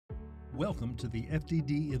Welcome to the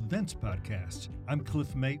FDD Events Podcast. I'm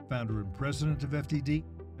Cliff Mate, founder and president of FDD.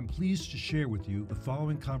 I'm pleased to share with you the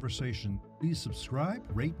following conversation. Please subscribe,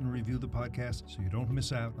 rate, and review the podcast so you don't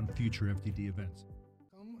miss out on future FDD events.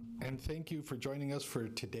 And thank you for joining us for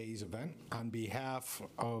today's event. On behalf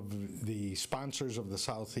of the sponsors of the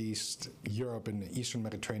Southeast Europe and Eastern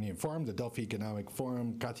Mediterranean Forum, the Delphi Economic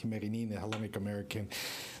Forum, Kathimerini, the Hellenic American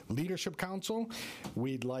Leadership Council,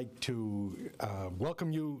 we'd like to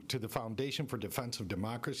welcome you to the Foundation for Defense of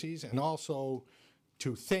Democracies, and also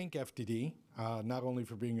to thank FDD, not only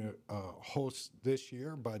for being a host this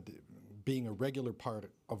year, but being a regular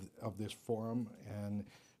part of this forum, and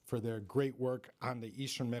for their great work on the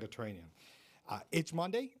Eastern Mediterranean. It's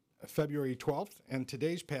Monday, February 12th, and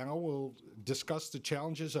today's panel will discuss the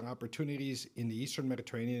challenges and opportunities in the Eastern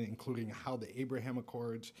Mediterranean, including how the Abraham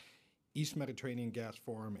Accords, East Mediterranean Gas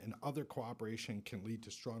Forum, and other cooperation can lead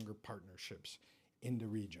to stronger partnerships in the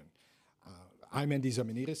region. I'm Andy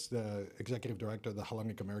Zemenides, the Executive Director of the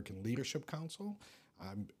Hellenic American Leadership Council.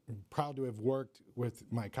 I'm proud to have worked with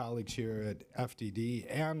my colleagues here at FDD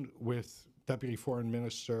and with Deputy Foreign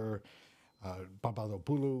Minister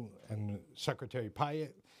Papadopoulou and Secretary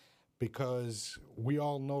Pyatt, because we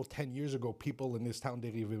all know 10 years ago people in this town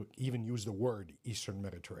didn't even use the word Eastern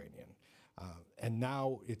Mediterranean. And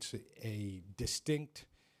now it's a distinct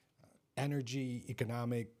energy,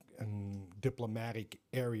 economic, and diplomatic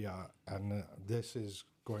area, and this is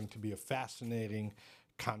going to be a fascinating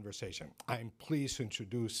conversation. I'm pleased to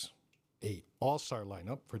introduce an all-star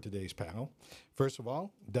lineup for today's panel. First of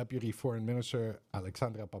all, Deputy Foreign Minister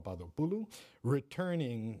Alexandra Papadopoulou,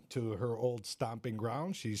 returning to her old stomping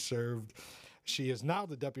ground. She is now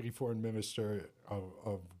the Deputy Foreign Minister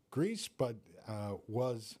of Greece, but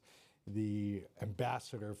was the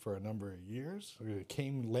ambassador for a number of years.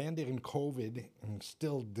 Landed in COVID, and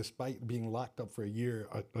still, despite being locked up for a year,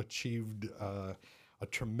 achieved a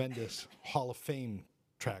tremendous Hall of Fame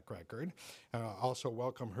track record. Also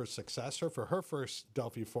welcome her successor for her first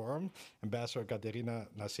Delphi Forum, Ambassador Katerina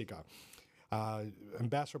Nasika.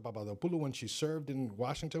 Ambassador Papadopoulou, when she served in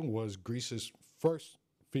Washington, was Greece's first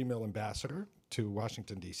female ambassador to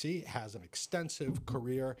Washington, D.C., has an extensive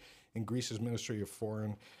career in Greece's Ministry of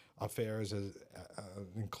Foreign Affairs,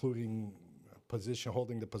 including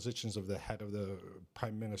holding the positions of the head of the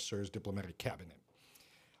Prime Minister's diplomatic cabinet.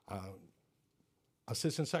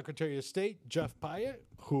 Assistant Secretary of State Geoffrey Pyatt,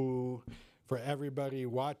 who, for everybody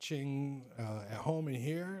watching at home and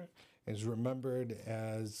here, is remembered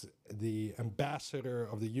as the ambassador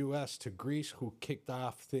of the U.S. to Greece, who kicked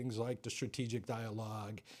off things like the strategic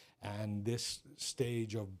dialogue and this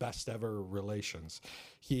stage of best ever relations.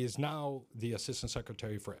 He is now the Assistant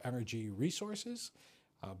Secretary for Energy Resources.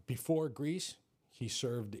 Before Greece, he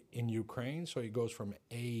served in Ukraine, so he goes from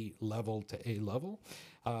A level to A level,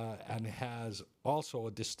 and has also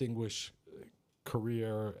a distinguished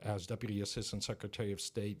career as Deputy Assistant Secretary of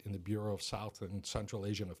State in the Bureau of South and Central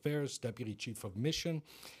Asian Affairs, Deputy Chief of Mission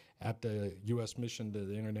at the U.S. Mission to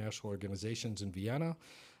the International Organizations in Vienna,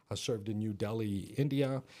 served in New Delhi,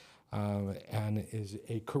 India, and is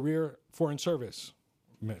a career Foreign Service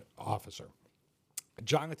officer.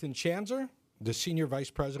 Jonathan Schanzer, the Senior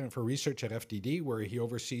Vice President for Research at FDD, where he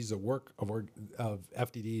oversees the work of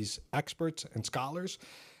FDD's experts and scholars.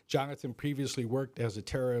 Jonathan previously worked as a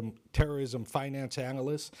terrorism finance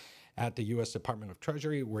analyst at the U.S. Department of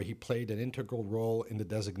Treasury, where he played an integral role in the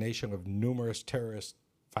designation of numerous terrorist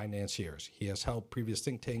financiers. He has held previous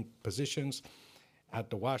think tank positions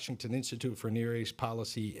at the Washington Institute for Near East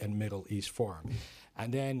Policy and Middle East Forum.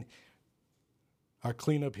 And then our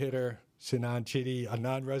cleanup hitter, Sinan Ciddi, a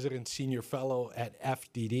non-resident senior fellow at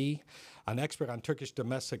FDD, an expert on Turkish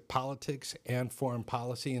domestic politics and foreign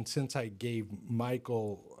policy. And since I gave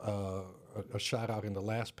Michael a shout out in the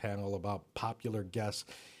last panel about popular guests,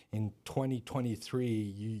 in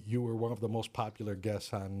 2023, you were one of the most popular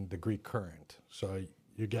guests on the Greek Current. So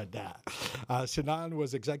you get that. Sinan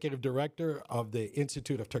was executive director of the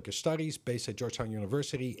Institute of Turkish Studies based at Georgetown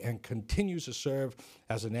University and continues to serve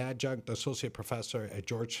as an adjunct associate professor at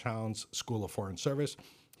Georgetown's School of Foreign Service.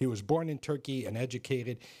 He was born in Turkey and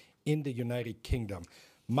educated in the United Kingdom.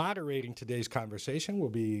 Moderating today's conversation will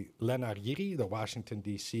be Lena Argiri, the Washington,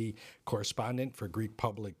 D.C. correspondent for Greek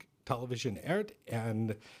Public Television ERT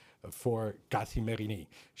and for Kathimerini.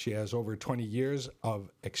 She has over 20 years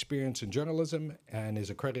of experience in journalism and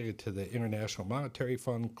is accredited to the International Monetary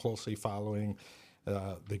Fund, closely following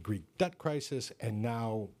the Greek debt crisis and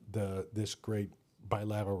now this great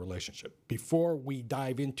bilateral relationship. Before we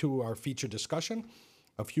dive into our feature discussion,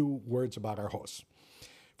 a few words about our hosts.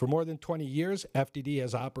 For more than 20 years, FDD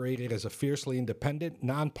has operated as a fiercely independent,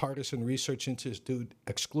 nonpartisan research institute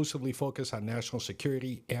exclusively focused on national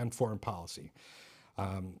security and foreign policy.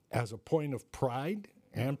 As a point of pride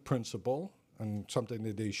and principle, and something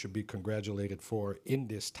that they should be congratulated for in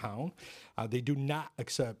this town, they do not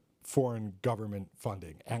accept foreign government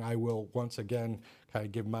funding. And I will once again kind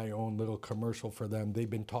of give my own little commercial for them. They've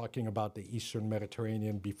been talking about the Eastern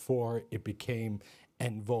Mediterranean before it became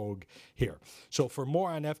en vogue here. So for more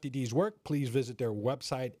on FDD's work, please visit their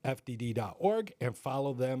website, fdd.org, and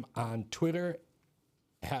follow them on Twitter,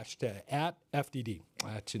 #FDD.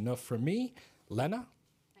 That's enough from me. Lena,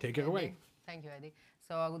 take it away. Thank you, Eddie.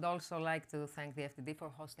 So I would also like to thank the FDD for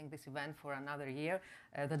hosting this event for another year,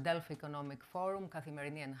 the Delphi Economic Forum,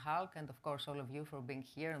 Kathimerini and Hulk, and of course all of you for being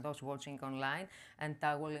here and those watching online. And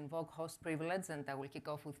I will invoke host privilege and I will kick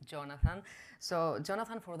off with Jonathan. So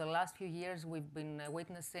Jonathan, for the last few years we've been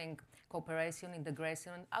witnessing cooperation,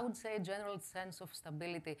 integration, and I would say a general sense of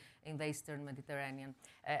stability in the Eastern Mediterranean.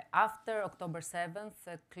 After October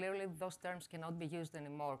 7th, clearly those terms cannot be used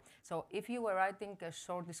anymore. So if you were writing a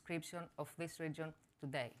short description of this region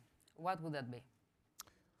today, what would that be?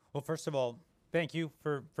 Well, first of all, thank you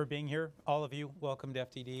for being here, all of you. Welcome to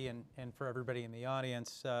FDD, and for everybody in the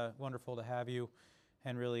audience, wonderful to have you,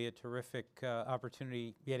 and really a terrific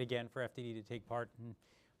opportunity yet again for FDD to take part in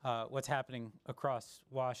what's happening across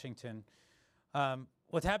Washington.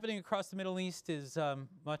 What's happening across the Middle East is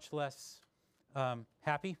much less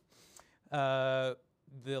happy. The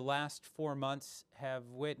last 4 months have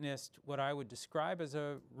witnessed what I would describe as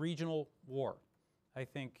a regional war. I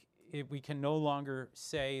think we can no longer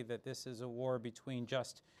say that this is a war between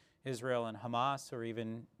just Israel and Hamas, or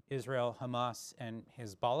even Israel, Hamas, and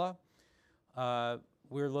Hezbollah.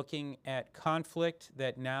 We're looking at conflict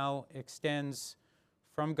that now extends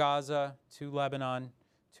from Gaza to Lebanon,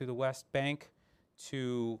 to the West Bank,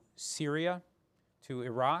 to Syria, to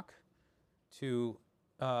Iraq, to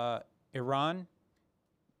Iran,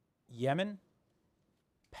 Yemen,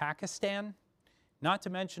 Pakistan, not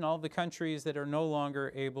to mention all the countries that are no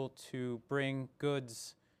longer able to bring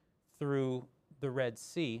goods through the Red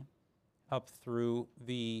Sea up through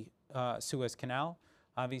the Suez Canal.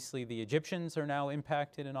 Obviously, the Egyptians are now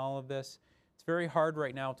impacted in all of this. It's very hard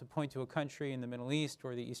right now to point to a country in the Middle East,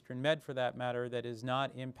 or the Eastern Med for that matter, that is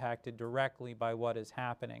not impacted directly by what is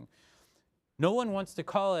happening. No one wants to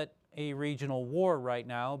call it a regional war right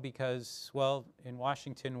now because, well, in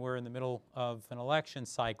Washington we're in the middle of an election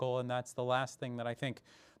cycle, and that's the last thing that I think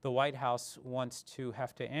the White House wants to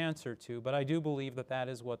have to answer to. But I do believe that that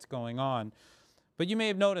is what's going on. But you may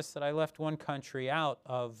have noticed that I left one country out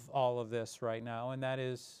of all of this right now, and that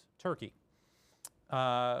is Turkey,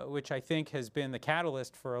 which I think has been the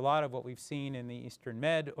catalyst for a lot of what we've seen in the Eastern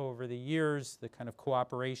Med over the years, the kind of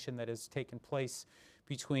cooperation that has taken place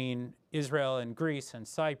between Israel and Greece and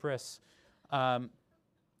Cyprus.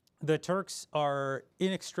 The Turks are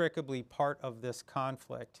inextricably part of this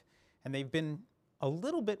conflict, and they've been a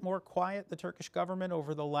little bit more quiet, the Turkish government,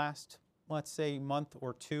 over the last, let's say, month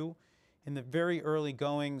or two. In the very early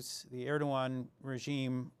goings, the Erdogan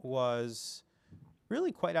regime was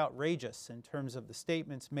really quite outrageous in terms of the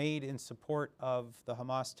statements made in support of the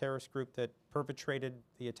Hamas terrorist group that perpetrated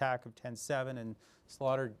the attack of 10/7 and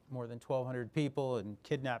slaughtered more than 1,200 people and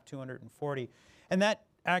kidnapped 240. And that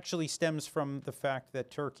actually stems from the fact that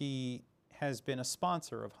Turkey has been a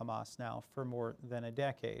sponsor of Hamas now for more than a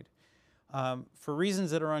decade. For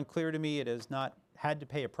reasons that are unclear to me, it has not had to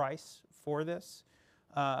pay a price for this.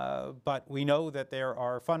 But we know that there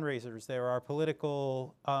are fundraisers, there are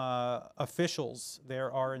political officials,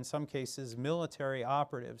 there are in some cases military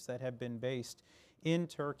operatives that have been based in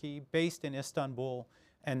Turkey, based in Istanbul,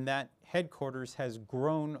 and that headquarters has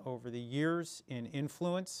grown over the years in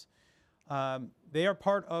influence. They are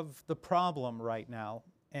part of the problem right now,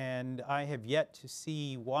 and I have yet to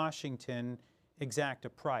see Washington exact a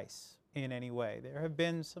price in any way. There have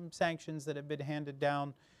been some sanctions that have been handed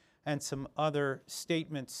down, and some other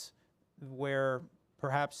statements where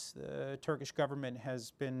perhaps the Turkish government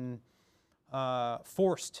has been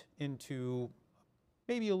forced into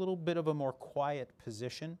maybe a little bit of a more quiet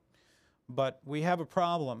position. But we have a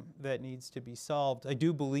problem that needs to be solved. I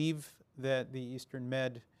do believe that the Eastern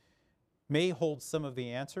Med may hold some of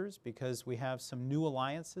the answers because we have some new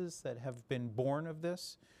alliances that have been born of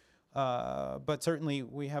this. But certainly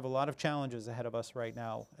we have a lot of challenges ahead of us right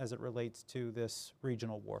now as it relates to this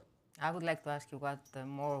regional war. I would like to ask you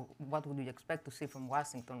what would you expect to see from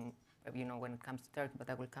Washington, when it comes to Turkey, but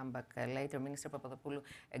I will come back later. Minister Papadopoulou,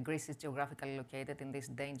 Greece is geographically located in this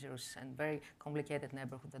dangerous and very complicated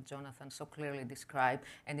neighborhood that Jonathan so clearly described,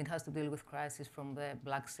 and it has to deal with crisis from the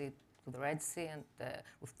Black Sea to the Red Sea and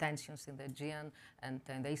with tensions in the Aegean and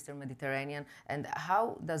in the Eastern Mediterranean. And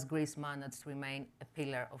how does Greece manage to remain a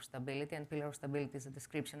pillar of stability? And pillar of stability is a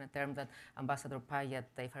description, a term that Ambassador Pyatt,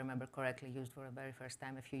 if I remember correctly, used for the very first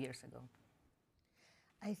time a few years ago.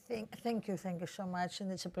 Thank you so much,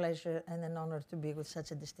 and it's a pleasure and an honor to be with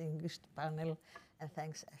such a distinguished panel, and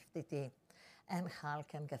thanks FDD and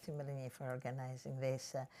HALC and Kathimerini for organizing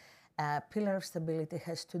this. Pillar of stability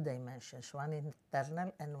has two dimensions, one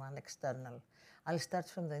internal and one external. I'll start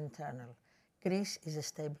from the internal. Greece is a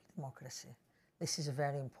stable democracy. This is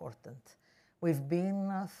very important. We've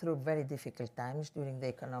been through very difficult times during the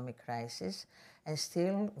economic crisis, and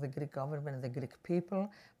still the Greek government and the Greek people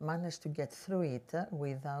managed to get through it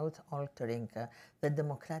without altering the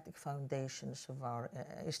democratic foundations of our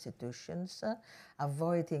institutions,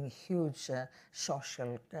 avoiding huge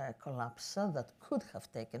social collapse that could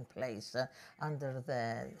have taken place under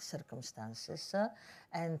the circumstances,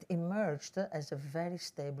 and emerged as a very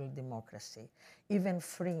stable democracy. Even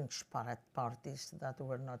fringe parties that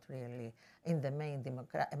were not really in the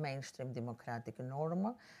mainstream democratic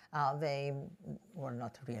norm, they were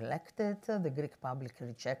not re-elected. The Greek public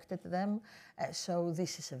rejected them. So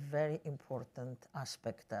this is a very important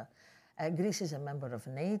aspect. Greece is a member of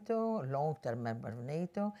NATO, long-term member of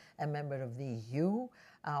NATO, a member of the EU,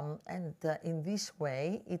 and in this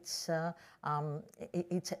way, it's a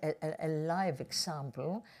live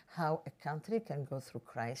example how a country can go through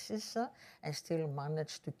crisis and still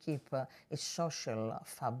manage to keep its social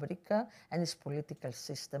fabric and its political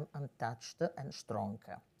system untouched and strong.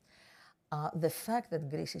 The fact that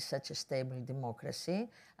Greece is such a stable democracy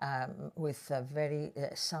with very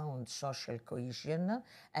sound social cohesion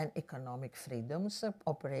and economic freedoms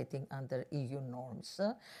operating under EU norms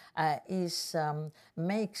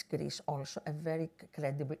makes Greece also a very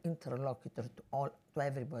credible interlocutor to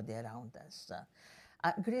everybody around us.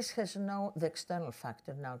 Greece has the external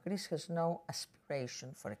factor now, Greece has no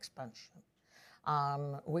aspiration for expansion.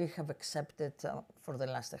 We have accepted for the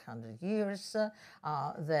last 100 years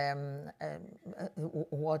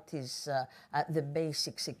what is the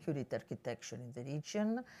basic security architecture in the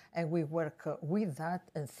region, and we work with that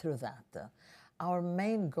and through that. Our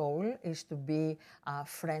main goal is to be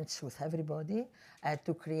friends with everybody,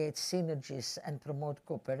 to create synergies and promote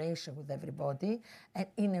cooperation with everybody, and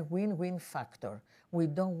in a win-win factor. We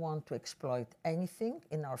don't want to exploit anything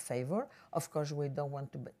in our favor. Of course, we don't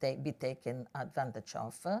want to be taken advantage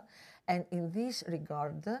of. And in this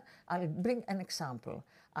regard, I'll bring an example.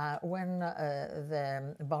 When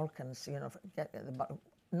the Balkans,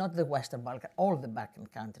 not the Western Balkans, all the Balkan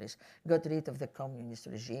countries got rid of the communist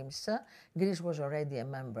regimes, Greece was already a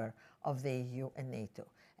member of the EU and NATO.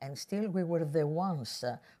 And still we were the ones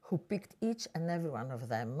who picked each and every one of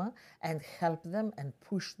them and helped them and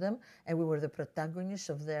pushed them, and we were the protagonists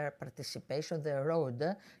of their participation, their road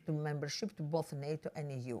to membership to both NATO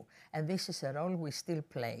and EU. And this is a role we still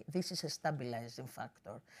play. This is a stabilizing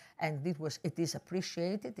factor. And it was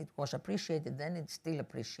appreciated, it was appreciated then, it's still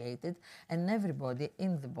appreciated, and everybody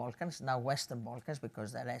in the Balkans, now Western Balkans,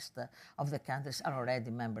 because the rest of the countries are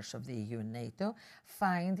already members of the EU and NATO,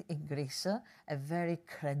 find in Greece a very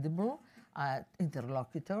credible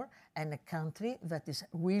interlocutor and a country that is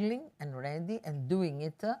willing and ready and doing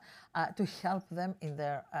it to help them in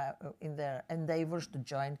their endeavors to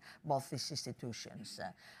join both these institutions.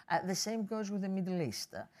 The same goes with the Middle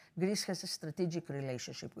East. Greece has a strategic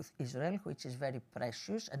relationship with Israel, which is very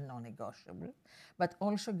precious and non-negotiable, but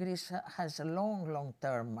also Greece has a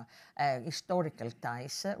long-term historical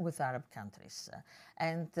ties with Arab countries.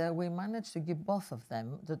 And we managed to keep both of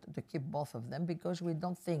them, because we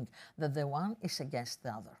don't think that the one is against the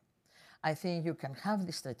other. I think you can have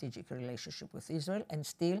this strategic relationship with Israel and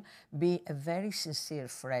still be a very sincere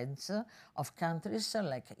friends of countries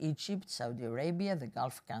like Egypt, Saudi Arabia, the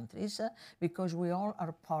Gulf countries, because we all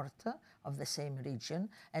are part of the same region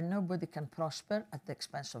and nobody can prosper at the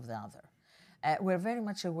expense of the other. We're very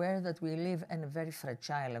much aware that we live in a very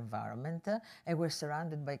fragile environment and we're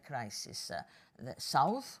surrounded by crises. The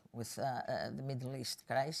south with the Middle East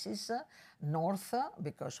crisis, north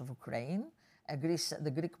because of Ukraine.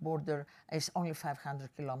 The Greek border is only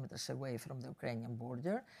 500 kilometers away from the Ukrainian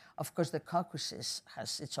border. Of course, the Caucasus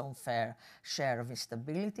has its own fair share of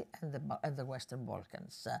instability, and the Western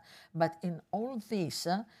Balkans. But in all this,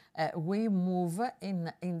 we move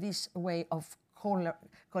in this way of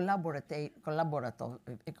collaborative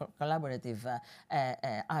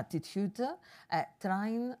attitude,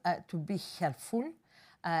 trying to be helpful,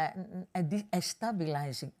 a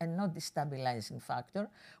stabilizing and not destabilizing factor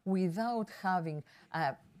without having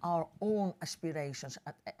our own aspirations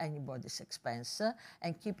at anybody's expense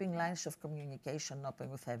and keeping lines of communication open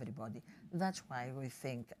with everybody. That's why we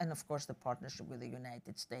think, and of course the partnership with the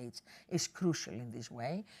United States is crucial in this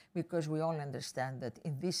way, because we all understand that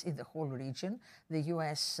in the whole region, the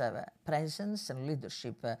US presence and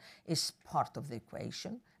leadership is part of the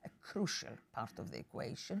equation, a crucial part of the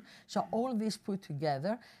equation. So all this put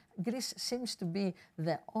together, Greece seems to be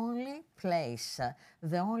the only place,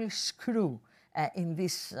 the only screw in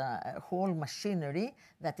this whole machinery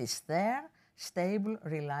that is there, stable,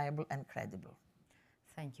 reliable, and credible.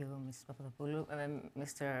 Thank you, Ms. Papadopoulou.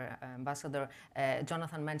 Mr. Ambassador,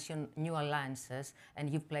 Jonathan mentioned new alliances, and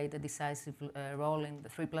you've played a decisive role in the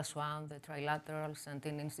 3+1, the trilaterals, and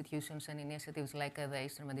in institutions and initiatives like the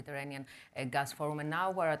Eastern Mediterranean Gas Forum. And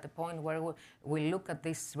now we're at the point where we look at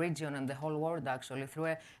this region and the whole world actually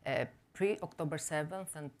through a pre-October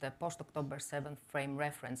 7th and the post-October 7th frame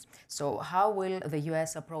reference. So how will the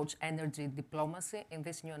US approach energy diplomacy in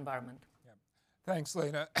this new environment? Yeah. Thanks,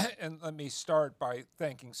 Lena. And let me start by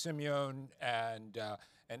thanking Simeon and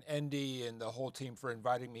Andy and the whole team for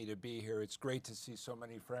inviting me to be here. It's great to see so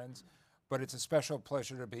many friends, but it's a special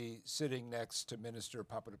pleasure to be sitting next to Minister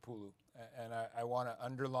Papadopoulou. And I want to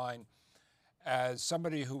underline, as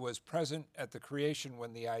somebody who was present at the creation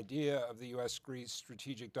when the idea of the US-Greece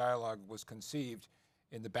strategic dialogue was conceived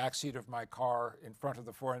in the backseat of my car in front of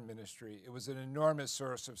the foreign ministry, it was an enormous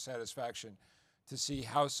source of satisfaction to see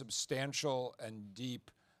how substantial and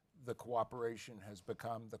deep the cooperation has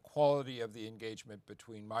become, the quality of the engagement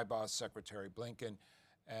between my boss, Secretary Blinken,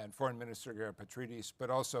 and Foreign Minister Patridis,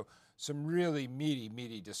 but also some really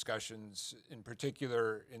meaty discussions, in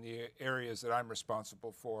particular in the areas that I'm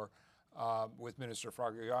responsible for, with Minister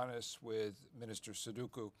Fragionis, with Minister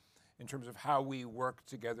Saduku, in terms of how we work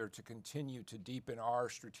together to continue to deepen our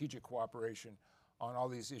strategic cooperation on all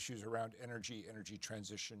these issues around energy, energy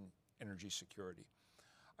transition, energy security.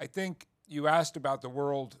 I think you asked about the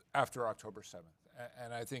world after October 7th,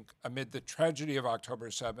 and I think amid the tragedy of October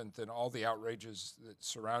 7th and all the outrages that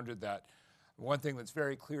surrounded that, one thing that's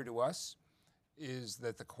very clear to us is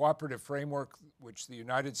that the cooperative framework which the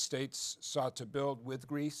United States sought to build with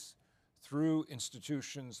Greece through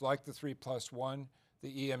institutions like the 3+1,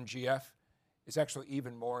 the EMGF, is actually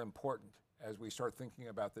even more important as we start thinking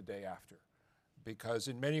about the day after. Because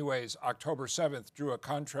in many ways, October 7th drew a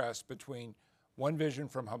contrast between one vision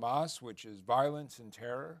from Hamas, which is violence and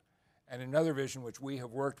terror, and another vision which we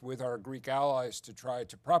have worked with our Greek allies to try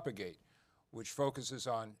to propagate, which focuses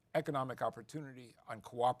on economic opportunity, on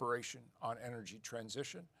cooperation, on energy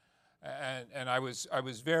transition. And I was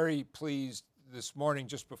very pleased this morning,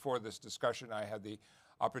 just before this discussion, I had the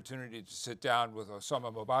opportunity to sit down with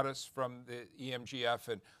Osama Mubarak from the EMGF,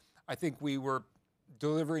 and I think we were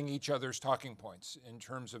delivering each other's talking points in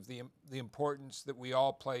terms of the importance that we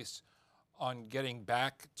all place on getting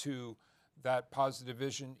back to that positive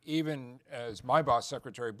vision, even as my boss,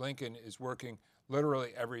 Secretary Blinken, is working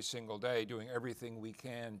literally every single day, doing everything we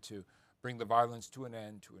can to bring the violence to an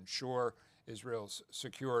end, to ensure Israel's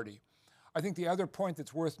security. I think the other point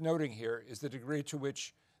that's worth noting here is the degree to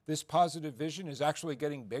which this positive vision is actually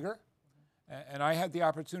getting bigger. And I had the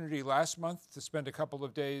opportunity last month to spend a couple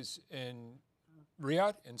of days in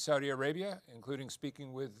Riyadh in Saudi Arabia, including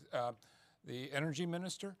speaking with the energy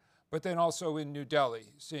minister, but then also in New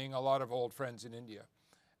Delhi, seeing a lot of old friends in India.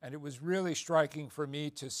 And it was really striking for me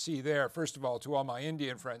to see there, first of all, to all my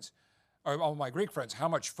Indian friends, or all my Greek friends, how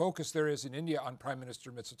much focus there is in India on Prime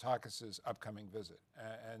Minister Mitsotakis' upcoming visit,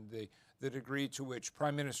 and the degree to which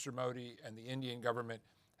Prime Minister Modi and the Indian government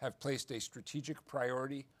have placed a strategic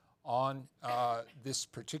priority on this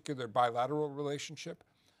particular bilateral relationship,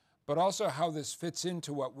 but also how this fits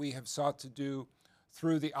into what we have sought to do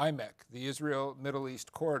through the IMEC, the Israel-Middle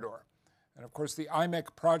East Corridor. And of course, the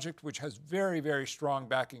IMEC project, which has very strong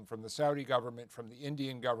backing from the Saudi government, from the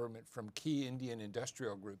Indian government, from key Indian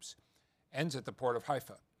industrial groups, ends at the port of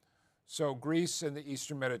Haifa. So Greece and the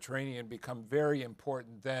Eastern Mediterranean become very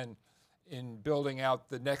important then in building out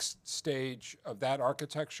the next stage of that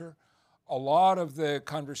architecture. A lot of the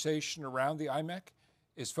conversation around the IMEC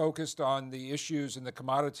is focused on the issues and the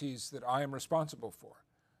commodities that I am responsible for.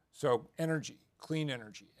 So energy, clean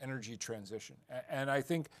energy, energy transition. And I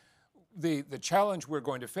think the challenge we're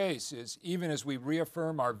going to face is, even as we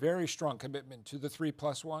reaffirm our very strong commitment to the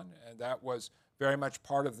 3+1, and that was very much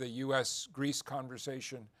part of the US-Greece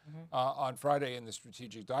conversation on Friday in the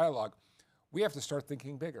strategic dialogue, we have to start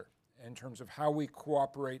thinking bigger in terms of how we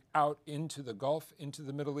cooperate out into the Gulf, into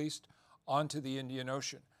the Middle East, onto the Indian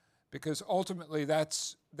Ocean. Because ultimately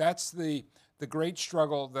that's the the great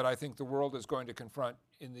struggle that I think the world is going to confront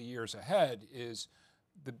in the years ahead is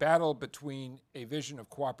the battle between a vision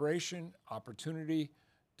of cooperation, opportunity,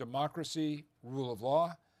 democracy, rule of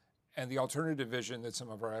law, and the alternative vision that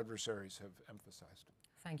some of our adversaries have emphasized.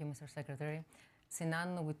 Thank you, Mr. Secretary.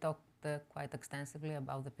 Sinan, we talked quite extensively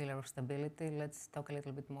about the pillar of stability. Let's talk a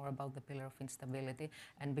little bit more about the pillar of instability.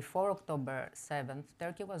 And before October 7th,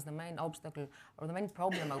 Turkey was the main obstacle, or the main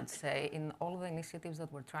problem, I would say, in all the initiatives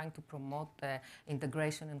that were trying to promote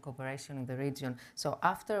integration and cooperation in the region. So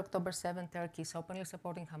after October 7th, Turkey is openly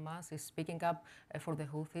supporting Hamas, is speaking up for the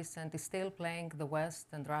Houthis, and is still playing the West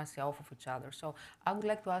and Russia off of each other. So I would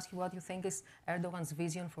like to ask you what you think is Erdogan's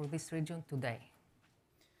vision for this region today.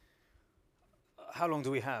 How long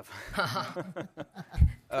do we have?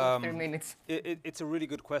 3 minutes. It's a really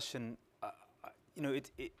good question. You know,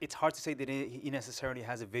 it's hard to say that he necessarily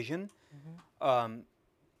has a vision. The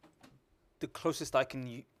closest I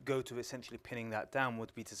can go to essentially pinning that down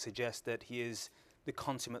would be to suggest that he is the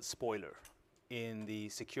consummate spoiler in the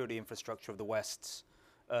security infrastructure of the West's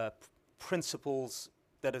principles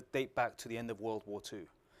that date back to the end of World War II.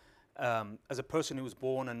 As a person who was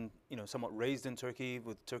born and somewhat raised in Turkey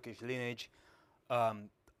with Turkish lineage,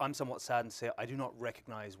 I'm somewhat saddened to say I do not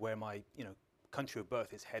recognize where my country of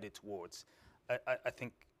birth is headed towards. I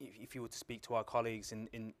think if you were to speak to our colleagues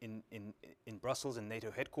in Brussels, in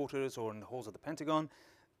NATO headquarters, or in the halls of the Pentagon,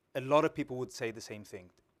 a lot of people would say the same thing.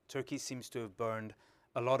 Turkey seems to have burned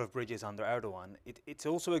a lot of bridges under Erdogan. It's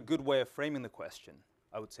also a good way of framing the question.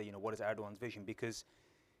 I would say, what is Erdogan's vision? Because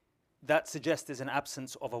that suggests there's an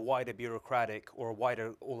absence of a wider bureaucratic or a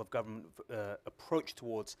wider all-of-government approach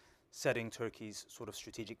towards setting Turkey's sort of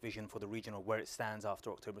strategic vision for the region, or where it stands after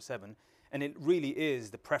October 7. And it really is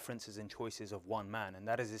the preferences and choices of one man. And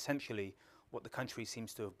that is essentially what the country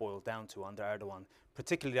seems to have boiled down to under Erdogan,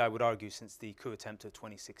 particularly, I would argue, since the coup attempt of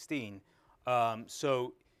 2016.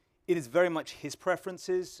 So it is very much his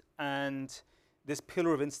preferences, and this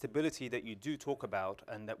pillar of instability that you do talk about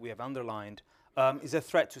and that we have underlined is a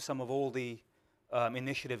threat to some of all the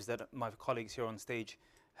initiatives that my colleagues here on stage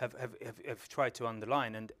have tried to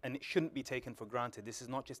underline, and it shouldn't be taken for granted. This is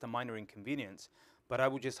not just a minor inconvenience, but I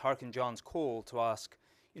would just hearken John's call to ask,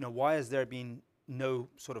 why has there been no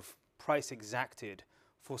sort of price exacted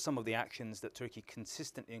for some of the actions that Turkey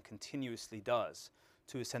consistently and continuously does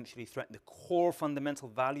to essentially threaten the core fundamental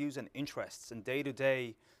values and interests and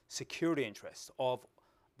day-to-day security interests of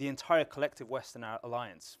the entire collective Western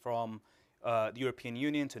alliance, from the European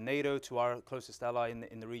Union to NATO to our closest ally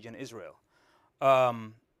in the region, Israel.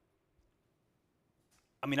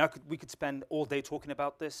 I mean, we could spend all day talking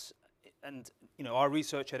about this, and our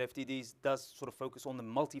research at FDDs does sort of focus on the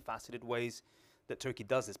multifaceted ways that Turkey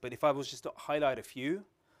does this. But if I was just to highlight a few,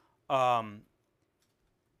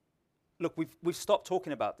 look, we've stopped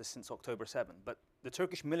talking about this since October 7, but the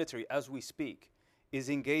Turkish military, as we speak, is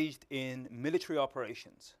engaged in military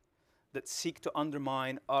operations that seek to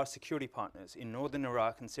undermine our security partners in northern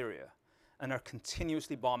Iraq and Syria, and are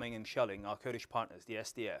continuously bombing and shelling our Kurdish partners, the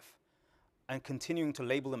SDF, and continuing to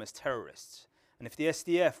label them as terrorists. And if the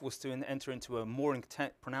SDF was to enter into a more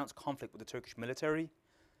pronounced conflict with the Turkish military,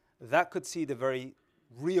 that could see the very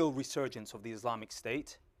real resurgence of the Islamic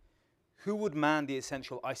State. Who would man the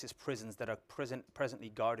essential ISIS prisons that are presently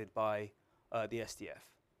guarded by the SDF?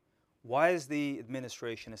 Why is the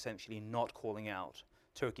administration essentially not calling out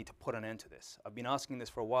Turkey to put an end to this? I've been asking this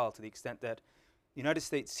for a while, to the extent that the United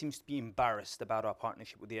States seems to be embarrassed about our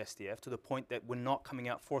partnership with the SDF, to the point that we're not coming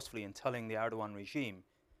out forcefully and telling the Erdogan regime,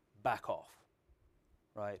 back off,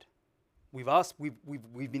 right?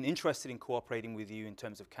 We've been interested in cooperating with you in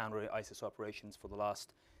terms of counter-ISIS operations for the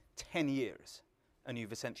last 10 years, and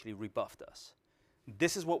you've essentially rebuffed us.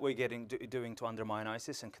 This is what we're doing to undermine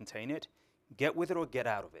ISIS and contain it. Get with it or get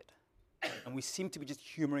out of it. And we seem to be just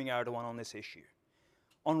humoring Erdogan on this issue.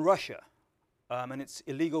 On Russia and its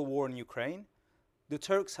illegal war in Ukraine, the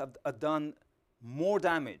Turks have done more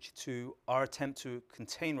damage to our attempt to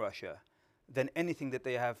contain Russia than anything that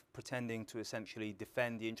they have pretending to essentially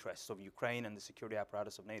defend the interests of Ukraine and the security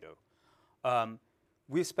apparatus of NATO.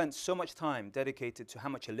 We've spent so much time dedicated to how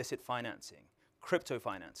much illicit financing, crypto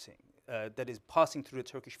financing, that is passing through the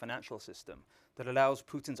Turkish financial system, that allows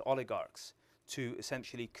Putin's oligarchs to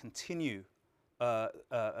essentially continue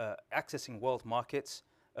accessing world markets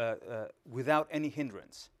without any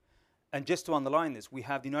hindrance. And just to underline this, we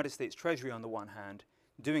have the United States Treasury on the one hand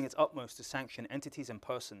doing its utmost to sanction entities and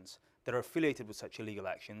persons that are affiliated with such illegal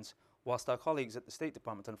actions, whilst our colleagues at the State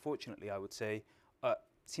Department, unfortunately, I would say,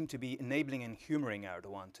 seem to be enabling and humoring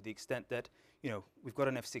Erdogan, to the extent that, we've got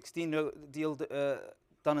an F-16 deal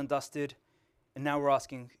done and dusted. And now we're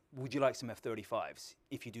asking, would you like some F-35s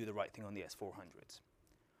if you do the right thing on the S-400s?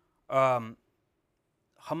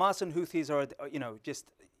 Hamas and Houthis are, just,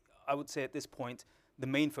 I would say at this point, the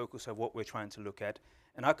main focus of what we're trying to look at.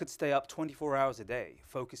 And I could stay up 24 hours a day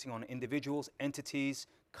focusing on individuals, entities,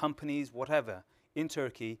 companies, whatever, in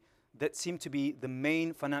Turkey that seem to be the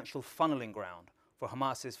main financial funneling ground for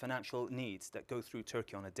Hamas's financial needs that go through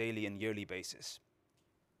Turkey on a daily and yearly basis.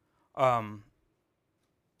 I'll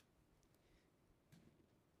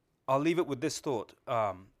leave it with this thought.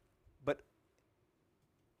 But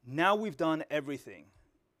now we've done everything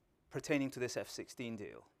pertaining to this F-16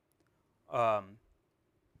 deal.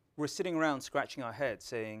 We're sitting around scratching our heads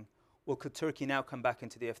saying, well, could Turkey now come back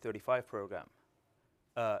into the F-35 program?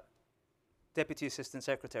 Deputy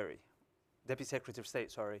Secretary of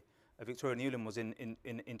State, Victoria Nuland was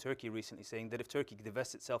in Turkey recently saying that if Turkey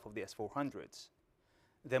divests itself of the S-400s,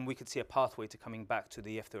 then we could see a pathway to coming back to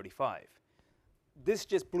the F-35. This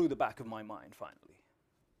just blew the back of my mind, finally.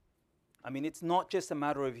 I mean, it's not just a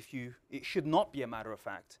matter of it should not be a matter of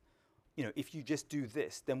fact, if you just do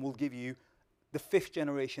this, then we'll give you the 5th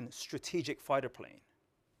generation strategic fighter plane.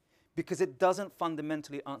 Because it doesn't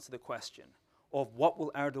fundamentally answer the question of what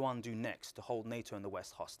will Erdogan do next to hold NATO and the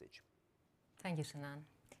West hostage. Thank you, Sinan.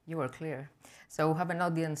 You were clear. So we have an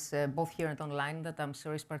audience both here and online that I'm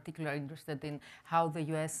sure is particularly interested in how the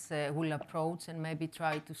US will approach and maybe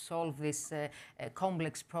try to solve these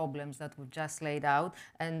complex problems that we've just laid out.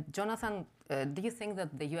 And Jonathan, do you think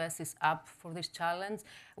that the US is up for this challenge?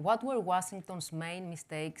 What were Washington's main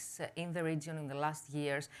mistakes in the region in the last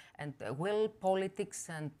years? And will politics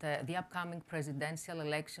and the upcoming presidential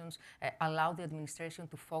elections allow the administration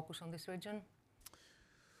to focus on this region?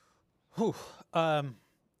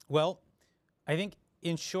 Well, I think,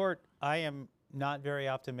 in short, I am not very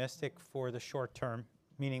optimistic for the short term,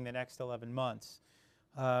 meaning the next 11 months.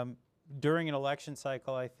 During an election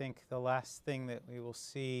cycle, I think the last thing that we will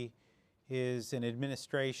see is an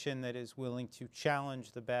administration that is willing to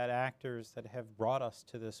challenge the bad actors that have brought us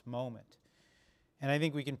to this moment. And I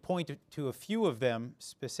think we can point to a few of them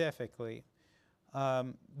specifically.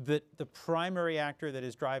 The primary actor that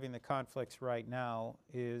is driving the conflicts right now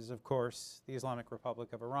is, of course, the Islamic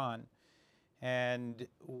Republic of Iran. And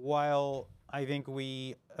while I think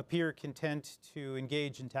we appear content to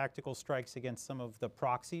engage in tactical strikes against some of the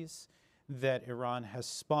proxies that Iran has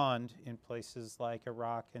spawned in places like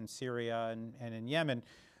Iraq and Syria and in Yemen,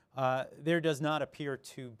 there does not appear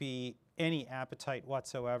to be any appetite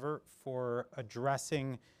whatsoever for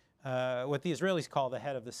addressing what the Israelis call the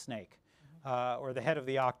head of the snake. Or the head of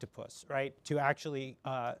the octopus, right? To actually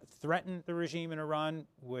threaten the regime in Iran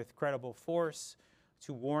with credible force,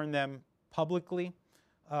 to warn them publicly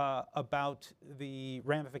about the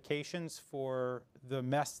ramifications for the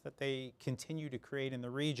mess that they continue to create in the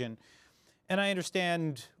region. And I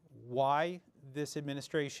understand why this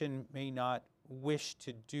administration may not wish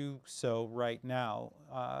to do so right now.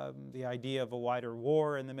 The idea of a wider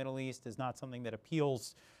war in the Middle East is not something that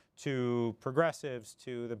appeals to progressives,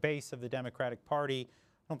 to the base of the Democratic Party.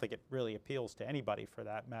 I don't think it really appeals to anybody for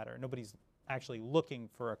that matter. Nobody's actually looking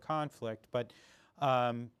for a conflict, but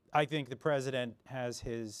I think the president has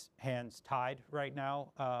his hands tied right now,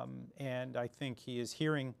 and I think he's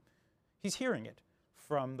hearing it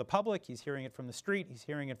from the public, he's hearing it from the street, he's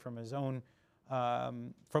hearing it from his own,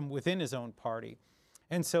 from within his own party.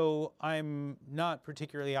 And so I'm not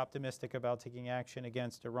particularly optimistic about taking action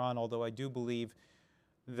against Iran, although I do believe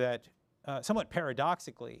that somewhat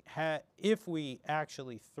paradoxically, if we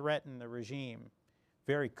actually threaten the regime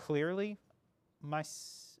very clearly,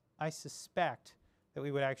 I suspect that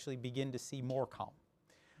we would actually begin to see more calm.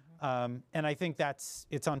 And I think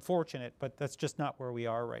it's unfortunate, but that's just not where we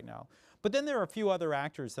are right now. But then there are a few other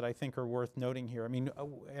actors that I think are worth noting here. I mean,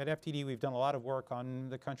 at FDD, we've done a lot of work on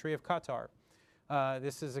the country of Qatar.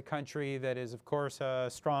 This is a country that is, of course, a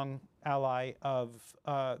strong ally of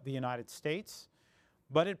the United States.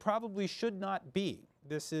 But it probably should not be.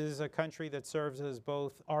 This is a country that serves as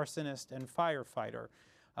both arsonist and firefighter.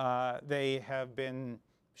 They have been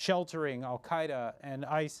sheltering al-Qaeda and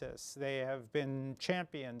ISIS. They have been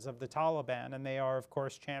champions of the Taliban, and they are, of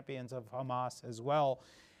course, champions of Hamas as well.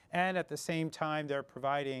 And at the same time, they're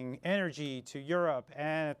providing energy to Europe,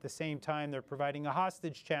 and at the same time, they're providing a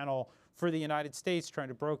hostage channel for the United States, trying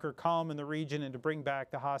to broker calm in the region and to bring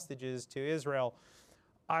back the hostages to Israel.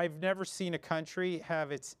 I've never seen a country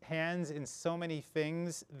have its hands in so many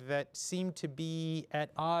things that seem to be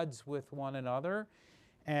at odds with one another.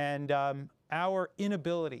 And our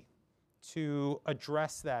inability to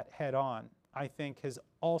address that head on, I think, has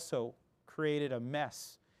also created a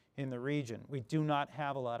mess in the region. We do not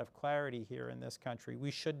have a lot of clarity here in this country.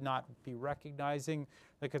 We should not be recognizing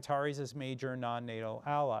the Qataris as major non-NATO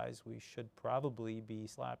allies. We should probably be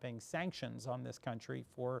slapping sanctions on this country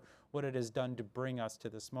for what it has done to bring us to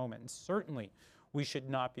this moment. And certainly, we should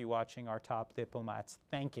not be watching our top diplomats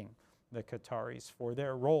thanking the Qataris for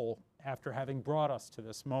their role after having brought us to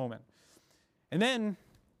this moment. And then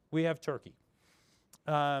we have Turkey.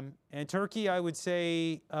 And Turkey, I would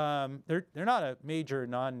say, they're not a major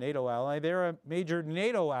non-NATO ally. They're a major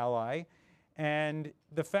NATO ally. And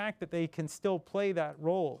the fact that they can still play that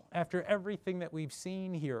role after everything that we've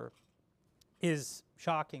seen here is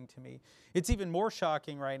shocking to me. It's even more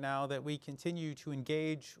shocking right now that we continue to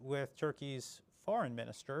engage with Turkey's foreign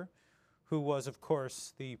minister, who was, of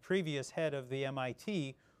course, the previous head of the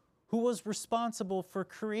MIT, who was responsible for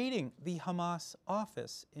creating the Hamas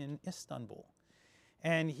office in Istanbul.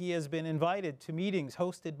 And he has been invited to meetings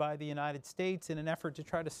hosted by the United States in an effort to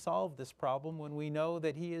try to solve this problem when we know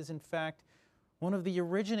that he is, in fact, one of the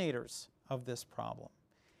originators of this problem.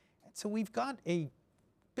 And so we've got a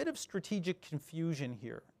bit of strategic confusion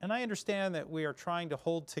here. And I understand that we are trying to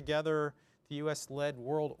hold together the US-led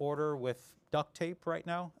world order with duct tape right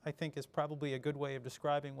now, I think is probably a good way of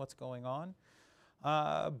describing what's going on.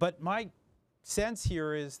 But my sense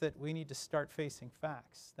here is that we need to start facing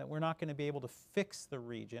facts, that we're not going to be able to fix the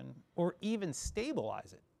region or even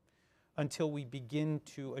stabilize it until we begin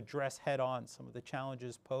to address head-on some of the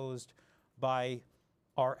challenges posed by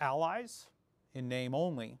our allies, in name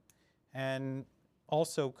only, and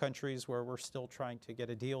also countries where we're still trying to get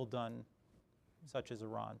a deal done, such as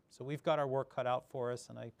Iran. So we've got our work cut out for us,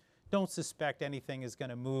 and I don't suspect anything is going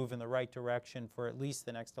to move in the right direction for at least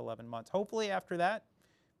the next 11 months. Hopefully after that,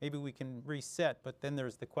 maybe we can reset, but then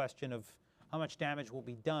there's the question of how much damage will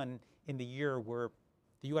be done in the year where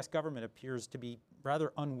the US government appears to be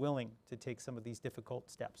rather unwilling to take some of these difficult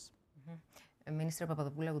steps. Mm-hmm. Minister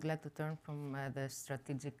Papadopoulou, I would like to turn from the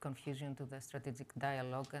strategic confusion to the strategic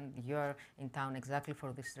dialogue, and you're in town exactly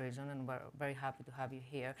for this reason, and we're very happy to have you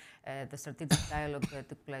here. The strategic dialogue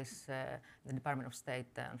took place in the Department of State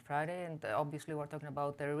on Friday, and obviously we're talking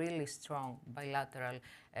about a really strong bilateral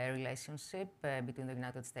relationship between the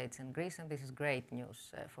United States and Greece, and this is great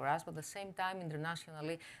news for us. But at the same time,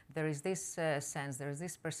 internationally, there is this sense, there is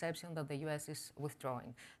this perception that the US is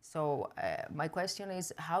withdrawing. So my question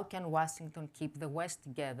is, how can Washington keep the West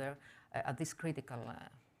together at this critical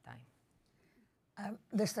time?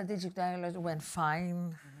 The strategic dialogue went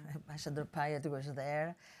fine. Ambassador Pyatt was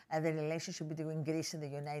there. The relationship between Greece and the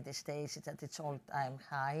United States is at its all-time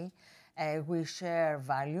high. We share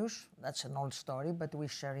values, that's an old story, but we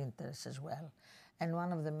share interests as well. And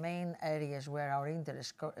one of the main areas where our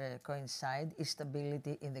interests coincide is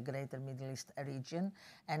stability in the greater Middle East region.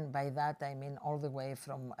 And by that I mean all the way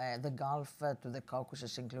from the Gulf to the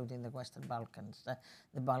Caucasus, including the Western Balkans,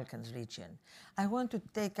 the Balkans region. I want to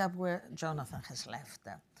take up where Jonathan has left.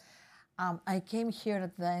 I came here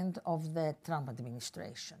at the end of the Trump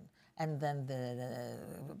administration, and then the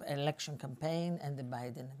election campaign and the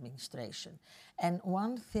Biden administration. And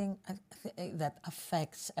one thing that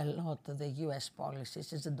affects a lot of the US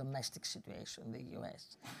policies is the domestic situation in the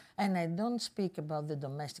US. And I don't speak about the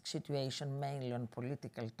domestic situation mainly on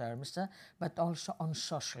political terms, but also on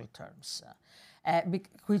social terms,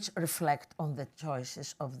 which reflect on the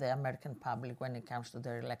choices of the American public when it comes to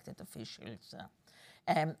their elected officials.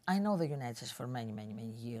 I know the United States for many, many,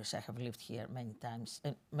 many years. I have lived here many times,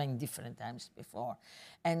 many different times before.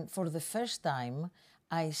 And for the first time,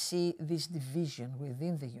 I see this division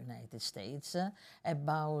within the United States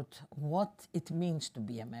about what it means to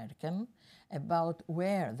be American, about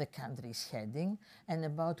where the country is heading, and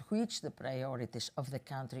about which the priorities of the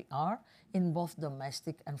country are in both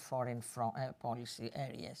domestic and foreign policy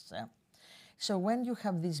areas. So when you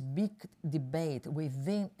have this big debate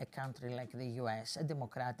within a country like the US, a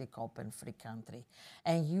democratic, open, free country,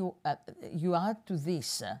 and you add to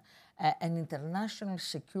this an international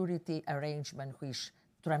security arrangement which is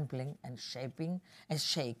trembling and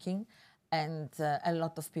shaking, and a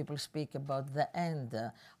lot of people speak about the end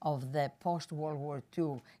of the post-World War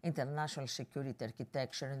II international security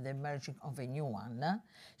architecture and the emerging of a new one.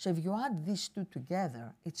 So if you add these two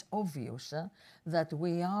together, it's obvious that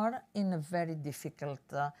we are in a very difficult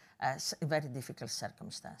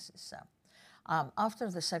circumstances. After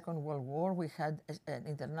the Second World War, we had an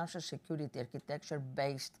international security architecture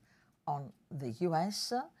based on the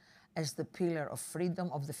US as the pillar of freedom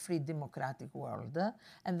of the free democratic world.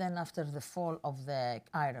 And then after the fall of the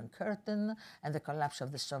Iron Curtain and the collapse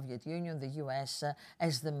of the Soviet Union, the US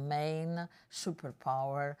as the main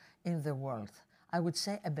superpower in the world. I would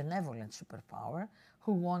say a benevolent superpower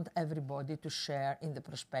who want everybody to share in the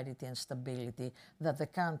prosperity and stability that the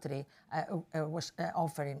country was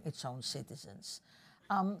offering its own citizens.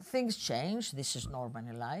 Things change, this is normal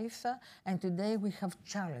in life, and today we have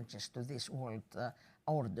challenges to this world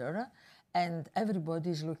order, and everybody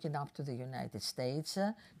is looking up to the United States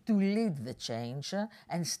to lead the change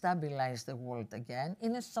and stabilize the world again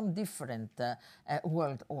in some different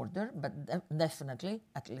world order, but definitely,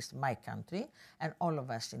 at least my country, and all of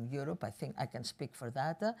us in Europe, I think I can speak for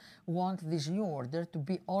that, want this new order to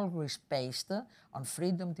be always based on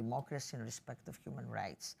freedom, democracy, and respect of human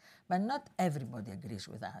rights. But not everybody agrees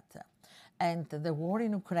with that. And the war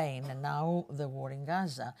in Ukraine and now the war in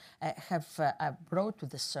Gaza have brought to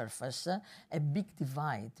the surface a big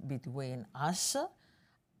divide between us,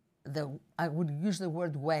 I would use the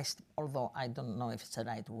word West, although I don't know if it's the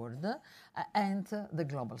right word, and the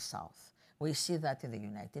global South. We see that in the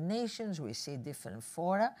United Nations, we see different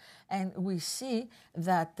fora, and we see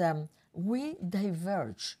that we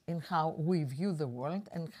diverge in how we view the world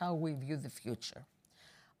and how we view the future.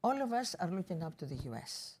 All of us are looking up to the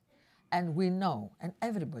US. And we know, and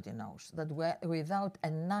everybody knows, that without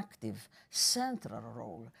an active central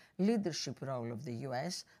role, leadership role of the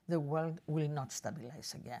US, the world will not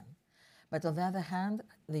stabilize again. But on the other hand,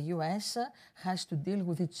 the US has to deal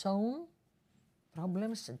with its own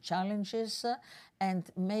problems and challenges,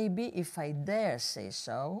 and maybe, if I dare say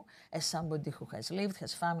so, as somebody who has lived,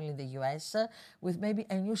 has family in the US, with maybe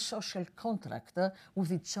a new social contract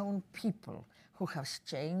with its own people, who has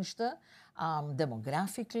changed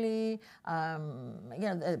demographically,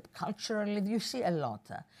 culturally, you see a lot.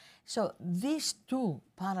 So these two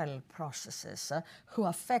parallel processes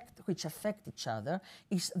which affect each other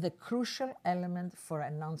is the crucial element for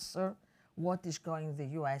an answer what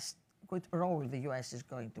role the US is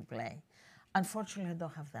going to play. Unfortunately, I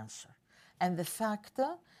don't have the answer. And the fact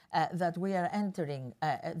that we are entering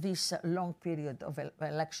this long period of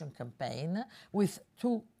election campaign with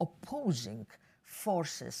two opposing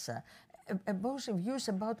forces, opposing views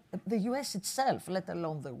about the US itself, let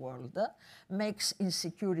alone the world, makes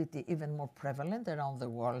insecurity even more prevalent around the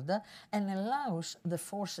world and allows the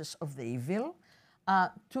forces of the evil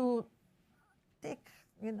to take,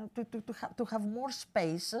 to have more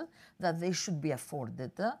space that they should be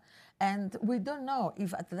afforded. And we don't know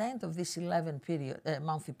if at the end of this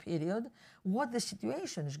 11-month period, what the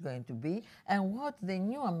situation is going to be and what the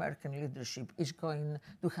new American leadership is going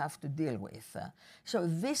to have to deal with. So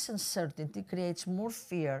this uncertainty creates more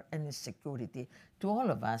fear and insecurity to all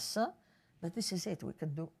of us. But this is it. We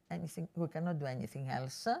cannot do anything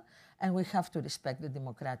else, and we have to respect the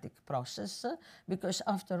democratic process because,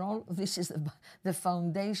 after all, this is the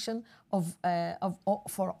foundation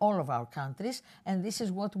for all of our countries, and this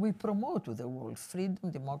is what we promote to the world: freedom,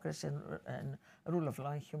 democracy, and rule of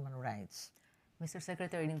law and human rights. Mr.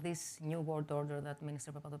 Secretary, in this new world order that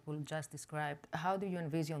Minister Papadopoulou just described, how do you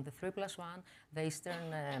envision the 3+1, the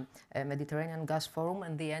Eastern Mediterranean Gas Forum,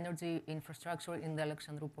 and the energy infrastructure in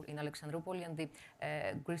Alexandroupolis and the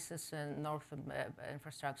Greece's north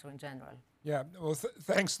infrastructure in general? Yeah, well,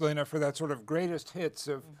 thanks, Lena, for that sort of greatest hits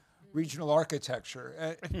of regional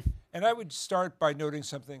architecture. And I would start by noting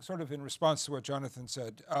something sort of in response to what Jonathan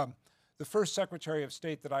said. The first Secretary of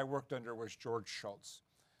State that I worked under was George Shultz.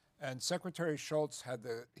 And Secretary Shultz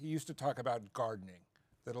he used to talk about gardening,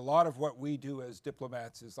 that a lot of what we do as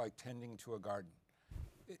diplomats is like tending to a garden.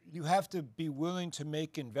 You have to be willing to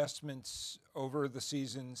make investments over the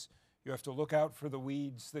seasons. You have to look out for the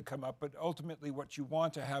weeds that come up, but ultimately what you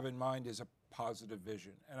want to have in mind is a positive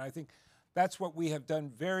vision. And I think that's what we have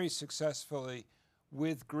done very successfully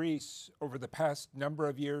with Greece over the past number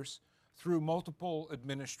of years through multiple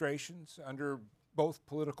administrations under both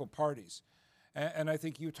political parties. And I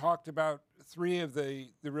think you talked about three of the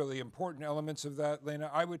really important elements of that, Lena.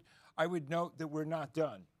 I would note that we're not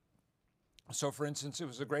done. So, for instance, it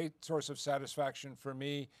was a great source of satisfaction for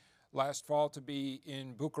me last fall to be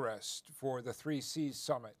in Bucharest for the 3Cs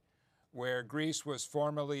Summit, where Greece was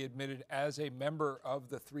formally admitted as a member of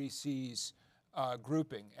the 3Cs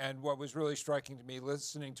grouping. And what was really striking to me,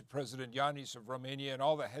 listening to President Ioannis of Romania and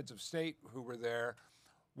all the heads of state who were there,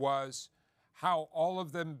 was how all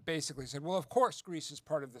of them basically said, well, of course Greece is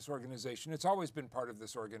part of this organization. It's always been part of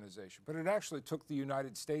this organization. But it actually took the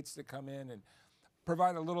United States to come in and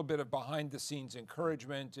provide a little bit of behind-the-scenes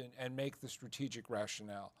encouragement and make the strategic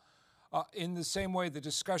rationale. In the same way, the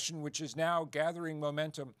discussion which is now gathering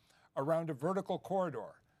momentum around a vertical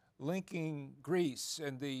corridor linking Greece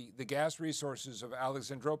and the gas resources of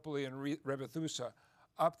Alexandroupolis and Revithousa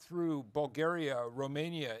up through Bulgaria,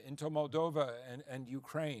 Romania, into Moldova and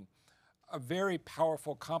Ukraine. A very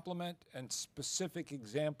powerful complement and specific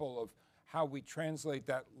example of how we translate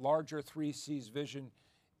that larger 3Cs vision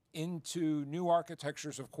into new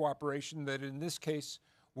architectures of cooperation that in this case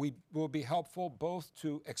will be helpful both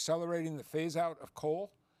to accelerating the phase out of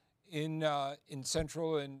coal in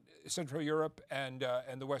Central Europe and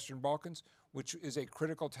the Western Balkans, which is a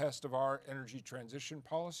critical test of our energy transition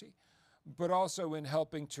policy, but also in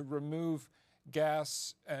helping to remove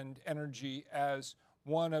gas and energy as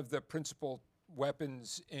one of the principal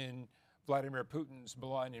weapons in Vladimir Putin's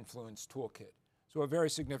malign influence toolkit. So a very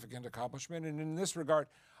significant accomplishment. And in this regard,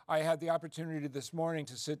 I had the opportunity this morning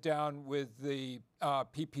to sit down with the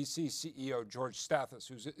PPC CEO, George Stathis,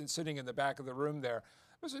 who's sitting in the back of the room there.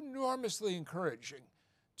 It was enormously encouraging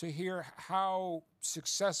to hear how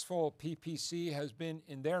successful PPC has been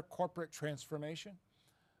in their corporate transformation,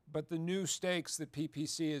 but the new stakes that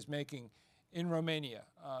PPC is making in Romania,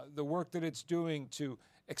 the work that it's doing to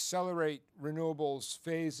accelerate renewables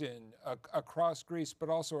phase-in across Greece, but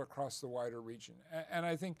also across the wider region. And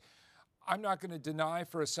I think I'm not going to deny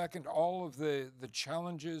for a second all of the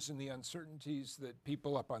challenges and the uncertainties that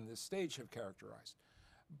people up on this stage have characterized.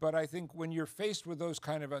 But I think when you're faced with those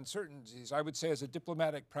kind of uncertainties, I would say as a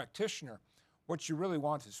diplomatic practitioner, what you really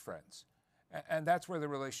want is friends. And that's where the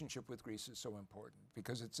relationship with Greece is so important,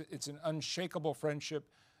 because it's an unshakable friendship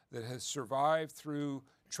that has survived through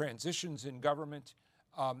transitions in government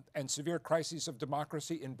and severe crises of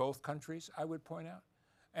democracy in both countries, I would point out.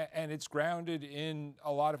 And it's grounded in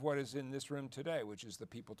a lot of what is in this room today, which is the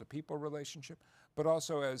people-to-people relationship, but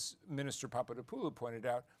also, as Minister Papadopoulou pointed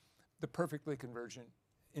out, the perfectly convergent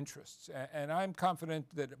interests. And I'm confident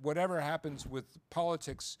that whatever happens with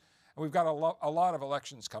politics, and we've got a lot of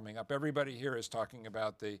elections coming up. Everybody here is talking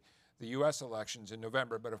about the US elections in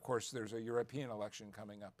November, but of course there's a European election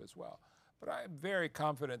coming up as well. But I'm very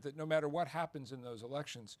confident that no matter what happens in those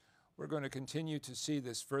elections, we're going to continue to see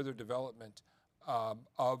this further development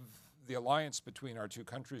of the alliance between our two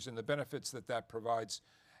countries and the benefits that that provides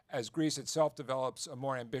as Greece itself develops a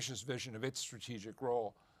more ambitious vision of its strategic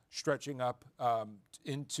role, stretching up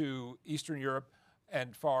into Eastern Europe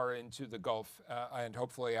and far into the Gulf, and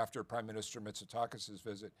hopefully after Prime Minister Mitsotakis'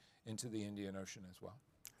 visit into the Indian Ocean as well.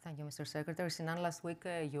 Thank you, Mr. Secretary. Sinan, last week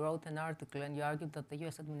you wrote an article and you argued that the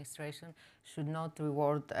US administration should not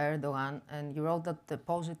reward Erdogan, and you wrote that the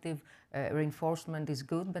positive reinforcement is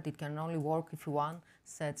good, but it can only work if one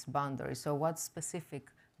sets boundaries. So what specific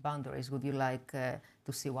boundaries would you like to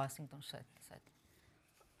see Washington set?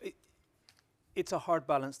 It's a hard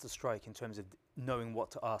balance to strike in terms of knowing what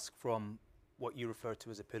to ask from what you refer to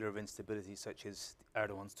as a pillar of instability, such as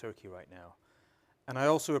Erdogan's Turkey right now. And I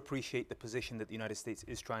also appreciate the position that the United States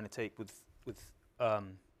is trying to take with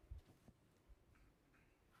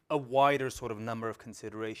a wider sort of number of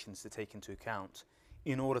considerations to take into account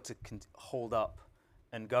in order to hold up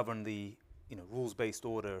and govern the rules-based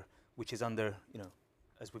order, which is under,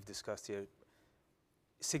 as we've discussed here,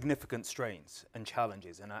 significant strains and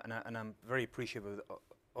challenges. And I'm very appreciative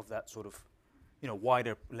of that sort of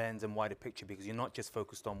wider lens and wider picture, because you're not just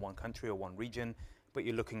focused on one country or one region, but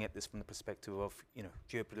you're looking at this from the perspective of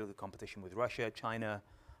geopolitical competition with Russia, China,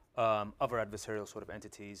 other adversarial sort of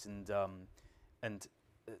entities, and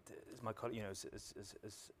as my colleague, as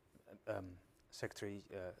Secretary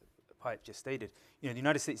Pyatt just stated, the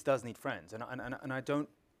United States does need friends, and I don't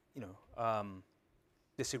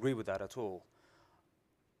disagree with that at all.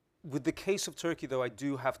 With the case of Turkey, though, I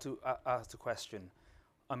do have to ask the question.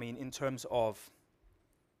 I mean, in terms of,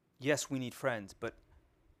 yes, we need friends, but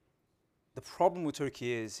the problem with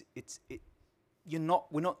Turkey is we're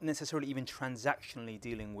not necessarily even transactionally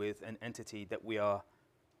dealing with an entity that we are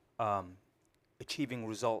achieving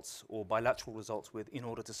results or bilateral results with in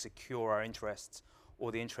order to secure our interests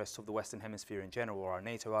or the interests of the Western Hemisphere in general, or our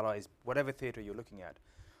NATO allies, whatever theater you're looking at.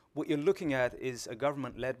 What you're looking at is a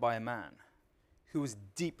government led by a man who is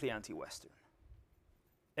deeply anti-Western.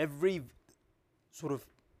 Every sort of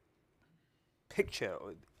picture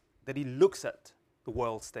that he looks at the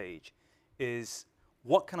world stage is,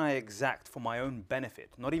 what can I exact for my own benefit,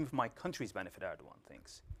 not even for my country's benefit, Erdogan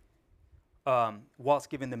thinks, whilst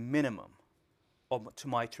giving the minimum to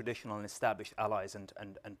my traditional and established allies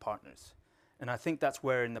and partners. And I think that's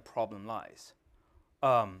wherein the problem lies.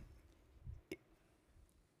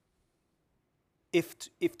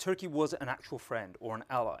 If Turkey was an actual friend or an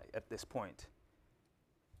ally at this point,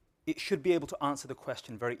 it should be able to answer the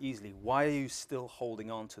question very easily: why are you still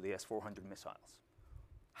holding on to the S-400 missiles?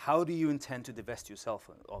 How do you intend to divest yourself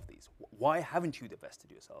of these? Why haven't you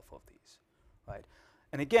divested yourself of these, right?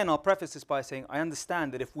 And again, I'll preface this by saying I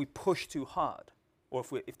understand that if we push too hard, or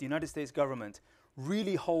if the United States government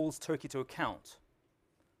really holds Turkey to account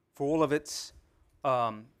for all of its,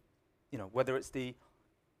 whether it's the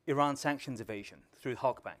Iran sanctions evasion through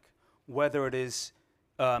Halkbank, whether it is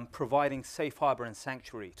providing safe harbor and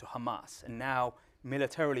sanctuary to Hamas and now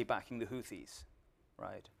militarily backing the Houthis,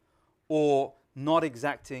 right? Or not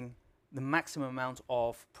exacting the maximum amount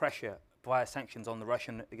of pressure via sanctions on the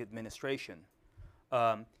Russian administration.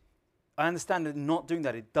 I understand that not doing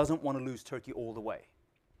that, it doesn't want to lose Turkey all the way.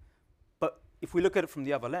 But if we look at it from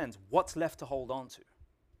the other lens, what's left to hold on to?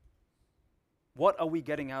 What are we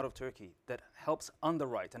getting out of Turkey that helps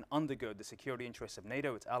underwrite and undergird the security interests of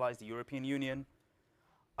NATO, its allies, the European Union?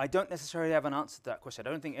 I don't necessarily have an answer to that question.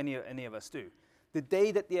 I don't think any of us do. The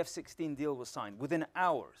day that the F-16 deal was signed, within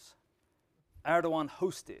hours, Erdogan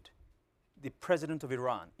hosted the president of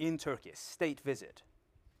Iran in Turkey, a state visit.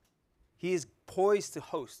 He is poised to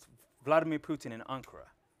host Vladimir Putin in Ankara,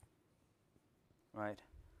 right?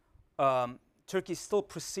 Turkey is still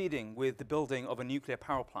proceeding with the building of a nuclear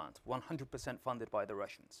power plant, 100% funded by the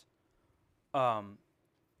Russians. I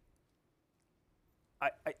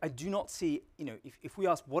do not see, if we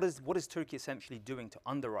ask what is Turkey essentially doing to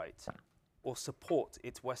underwrite or support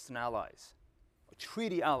its Western allies, or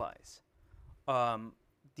treaty allies,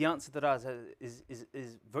 the answer to that is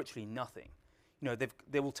virtually nothing.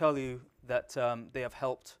 They will tell you that they have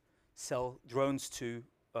helped sell drones to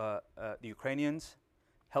the Ukrainians,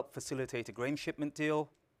 help facilitate a grain shipment deal,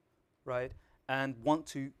 right, and want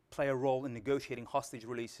to play a role in negotiating hostage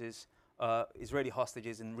releases, Israeli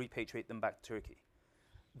hostages, and repatriate them back to Turkey.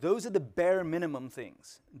 Those are the bare minimum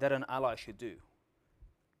things that an ally should do.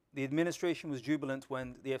 The administration was jubilant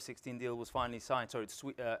when the F-16 deal was finally signed. Sorry,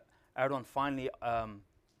 Erdogan finally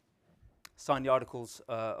signed the articles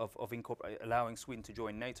of allowing Sweden to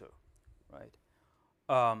join NATO, right?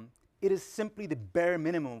 It is simply the bare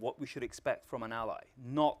minimum of what we should expect from an ally,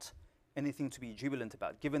 not anything to be jubilant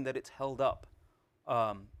about, given that it's held up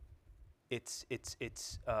its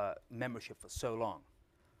membership for so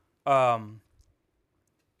long.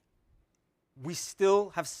 We still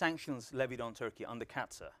have sanctions levied on Turkey under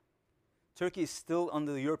CAATSA. Turkey is still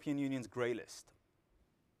under the European Union's grey list.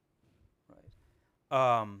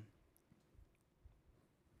 Right?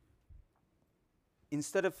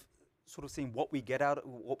 Instead of sort of seeing what we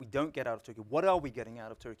don't get out of Turkey, what are we getting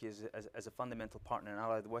out of Turkey as a fundamental partner and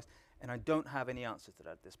ally of the West? And I don't have any answer to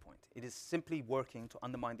that at this point. It is simply working to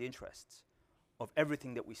undermine the interests of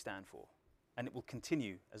everything that we stand for, and it will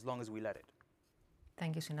continue as long as we let it.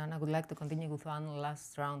 Thank you, Sinan. I would like to continue with one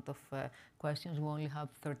last round of questions. We only have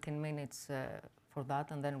 13 minutes for that,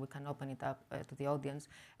 and then we can open it up to the audience.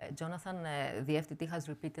 Jonathan, the FDD has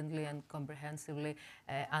repeatedly and comprehensively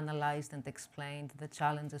analyzed and explained the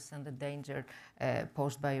challenges and the danger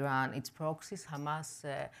posed by Iran. Its proxies, Hamas,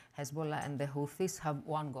 Hezbollah, and the Houthis, have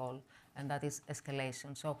one goal, and that is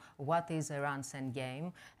escalation. So what is Iran's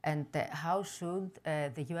endgame, and how should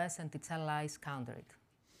the US and its allies counter it?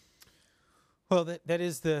 Well, that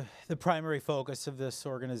is the primary focus of this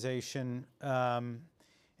organization.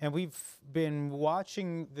 And we've been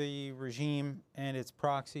watching the regime and its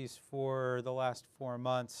proxies for the last 4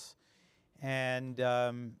 months. And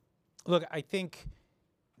look, I think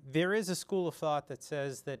there is a school of thought that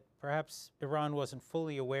says that perhaps Iran wasn't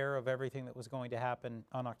fully aware of everything that was going to happen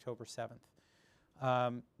on October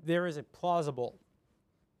 7th. There is a plausible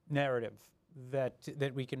narrative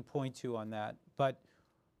that we can point to on that. But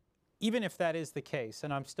even if that is the case,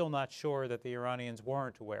 and I'm still not sure that the Iranians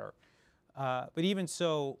weren't aware, but even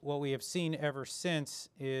so, what we have seen ever since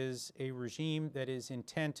is a regime that is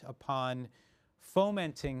intent upon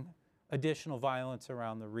fomenting additional violence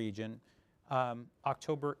around the region.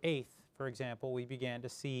 October 8th, for example, we began to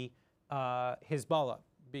see Hezbollah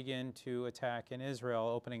begin to attack in Israel,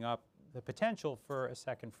 opening up the potential for a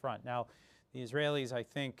second front. Now, the Israelis, I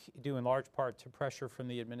think, due in large part to pressure from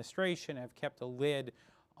the administration, have kept a lid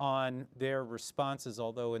on their responses,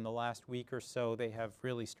 although in the last week or so they have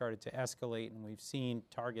really started to escalate, and we've seen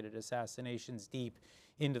targeted assassinations deep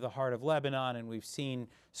into the heart of Lebanon, and we've seen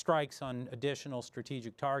strikes on additional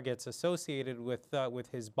strategic targets associated with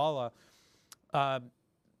Hezbollah.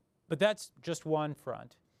 But that's just one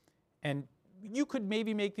front. And you could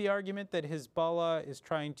maybe make the argument that Hezbollah is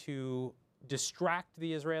trying to distract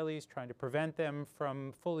the Israelis, trying to prevent them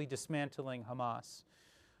from fully dismantling Hamas.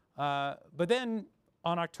 But then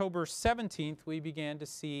on October 17th, we began to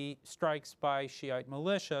see strikes by Shiite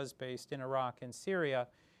militias based in Iraq and Syria.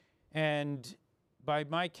 And by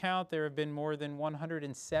my count, there have been more than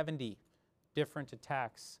 170 different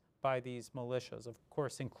attacks by these militias, of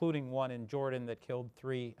course, including one in Jordan that killed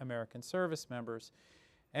 3 American service members.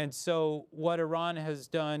 And so what Iran has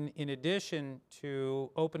done, in addition to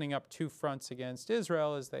opening up 2 fronts against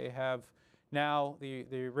Israel, is they have Now the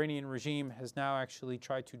Iranian regime has now actually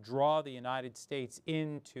tried to draw the United States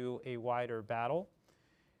into a wider battle.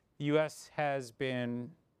 The U.S. has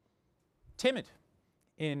been timid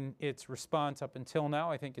in its response up until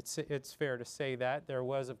now. I think it's fair to say that. There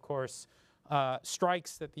was, of course,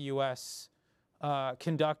 strikes that the U.S.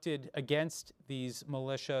 Conducted against these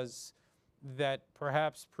militias that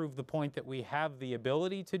perhaps prove the point that we have the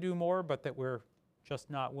ability to do more, but that we're just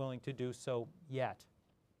not willing to do so yet.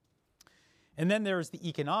 And then there's the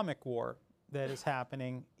economic war that is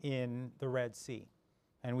happening in the Red Sea.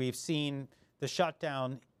 And we've seen the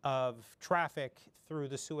shutdown of traffic through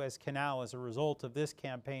the Suez Canal as a result of this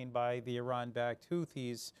campaign by the Iran-backed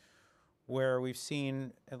Houthis, where we've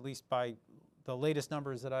seen, at least by the latest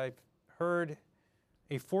numbers that I've heard,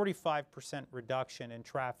 a 45% reduction in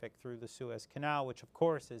traffic through the Suez Canal, which of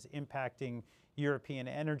course is impacting European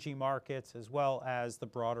energy markets as well as the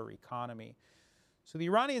broader economy. So the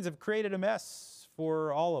Iranians have created a mess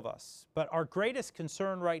for all of us. But our greatest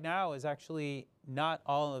concern right now is actually not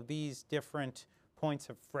all of these different points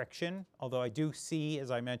of friction, although I do see,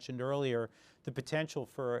 as I mentioned earlier, the potential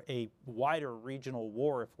for a wider regional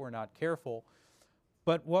war if we're not careful.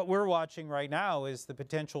 But what we're watching right now is the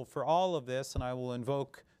potential for all of this, and I will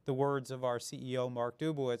invoke the words of our CEO, Mark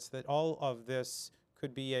Dubowitz, that all of this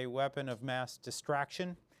could be a weapon of mass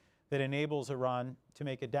distraction that enables Iran to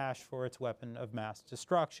make a dash for its weapon of mass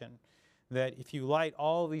destruction. That if you light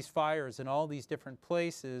all these fires in all these different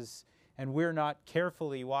places, and we're not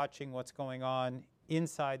carefully watching what's going on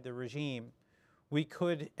inside the regime, we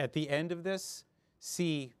could, at the end of this,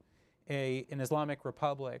 see an Islamic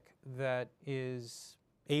Republic that is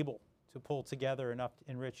able to pull together enough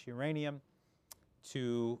enriched uranium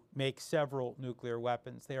to make several nuclear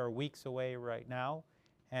weapons. They are weeks away right now,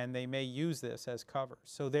 and they may use this as cover.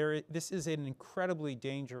 So this is an incredibly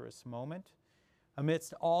dangerous moment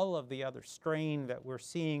amidst all of the other strain that we're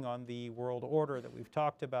seeing on the world order that we've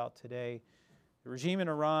talked about today. The regime in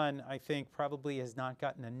Iran, I think, probably has not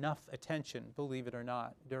gotten enough attention, believe it or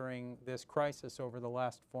not, during this crisis over the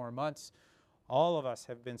last 4 months. All of us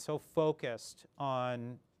have been so focused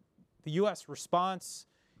on the U.S. response,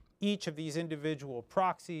 each of these individual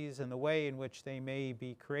proxies, and the way in which they may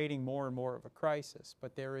be creating more and more of a crisis.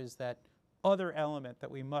 But there is that other element that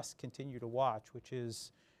we must continue to watch, which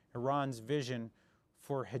is Iran's vision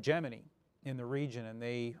for hegemony in the region, and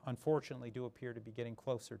they unfortunately do appear to be getting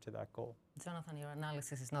closer to that goal. Jonathan, your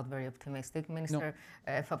analysis is not very optimistic. Minister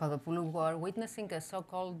Papadopoulou, we are witnessing a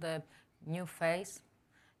so-called new phase,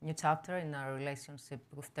 new chapter in our relationship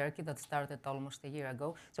with Turkey that started almost a year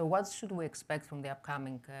ago. So what should we expect from the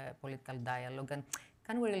upcoming political dialogue? And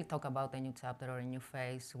can we really talk about a new chapter or a new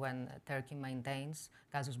phase when Turkey maintains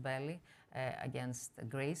casus belli against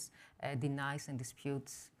Greece, denies and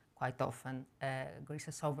disputes quite often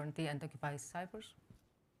Greece's sovereignty and occupies Cyprus?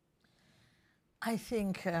 I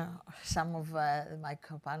think some of my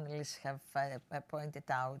co-panelists have pointed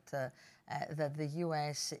out that the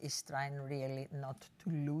U.S. is trying really not to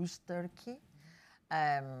lose Turkey.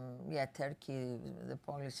 Turkey, the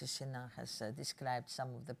policies, Sinan has described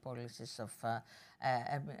some of the policies of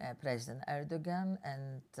President Erdogan,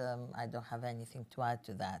 and I don't have anything to add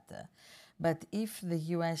to that. But if the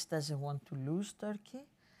U.S. doesn't want to lose Turkey,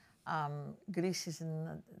 Greece is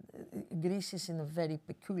in a very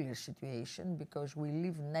peculiar situation because we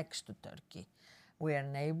live next to Turkey. We are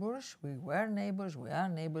neighbors, we were neighbors, we are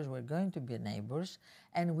neighbors, we're going to be neighbors,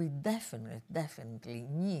 and we definitely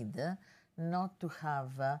need not to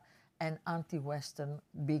have an anti-Western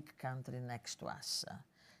big country next to us.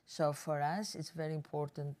 So for us, it's very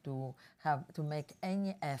important to make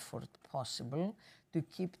any effort possible to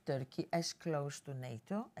keep Turkey as close to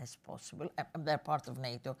NATO as possible. They're part of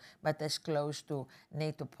NATO, but as close to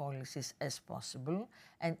NATO policies as possible,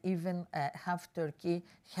 and even help Turkey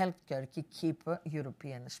keep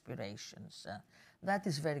European aspirations. That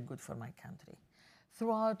is very good for my country.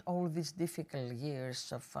 Throughout all these difficult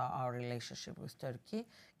years of our relationship with Turkey,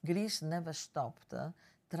 Greece never stopped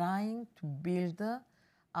trying to build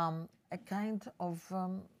a kind of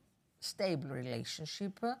stable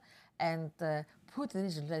relationship and put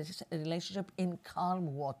this relationship in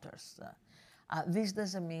calm waters. This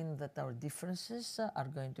doesn't mean that our differences are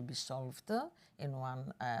going to be solved in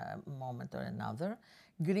one moment or another.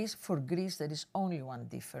 For Greece, there is only one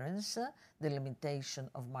difference, the limitation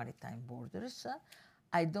of maritime borders.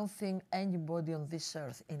 I don't think anybody on this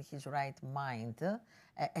earth in his right mind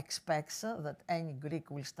expects that any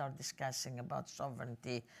Greek will start discussing about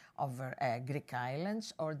sovereignty over Greek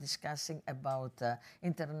islands or discussing about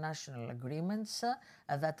international agreements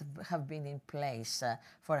that have been in place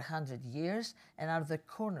for 100 years and are the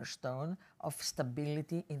cornerstone of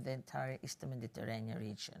stability in the entire Eastern Mediterranean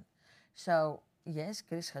region. So, yes,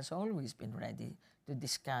 Greece has always been ready to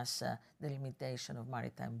discuss the limitation of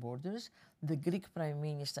maritime borders. The Greek Prime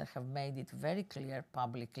Minister have made it very clear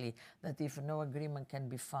publicly that if no agreement can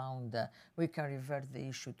be found, we can revert the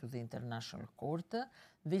issue to the International Court.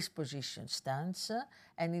 This position stands,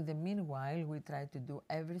 and in the meanwhile, we try to do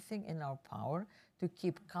everything in our power to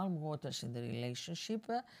keep calm waters in the relationship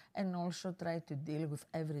and also try to deal with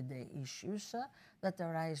everyday issues that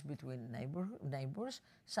arise between neighbors.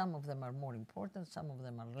 Some of them are more important, some of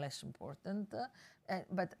them are less important,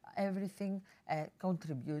 but everything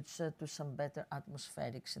contributes to some better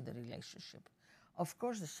atmospherics in the relationship. Of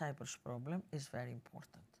course, the Cyprus problem is very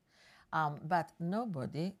important. But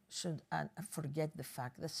nobody should forget the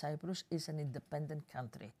fact that Cyprus is an independent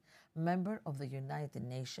country, member of the United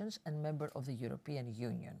Nations and member of the European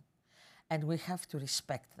Union. And we have to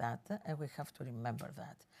respect that and we have to remember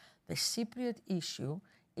that. The Cypriot issue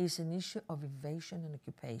is an issue of invasion and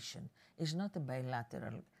occupation. It's not a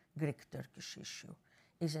bilateral Greek-Turkish issue.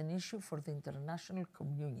 It's an issue for the international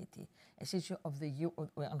community, an issue of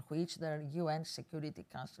on which there are UN Security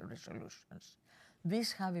Council resolutions.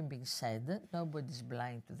 This having been said, nobody is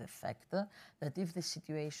blind to the fact that if the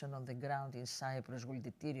situation on the ground in Cyprus will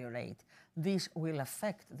deteriorate, this will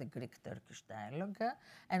affect the Greek-Turkish dialogue.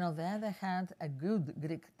 And on the other hand, a good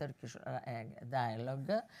Greek-Turkish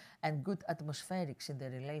dialogue and good atmospherics in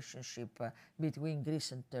the relationship between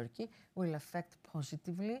Greece and Turkey will affect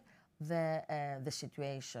positively the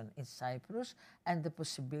situation in Cyprus and the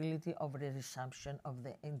possibility of the resumption of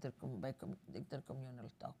the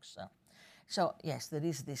intercommunal talks. So yes, there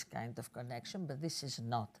is this kind of connection, but this is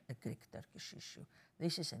not a Greek-Turkish issue.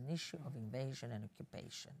 This is an issue of invasion and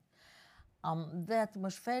occupation. The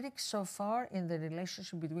atmospherics so far in the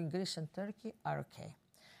relationship between Greece and Turkey are okay.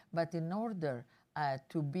 But in order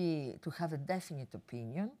to have a definite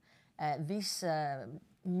opinion, this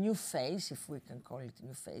new phase, if we can call it a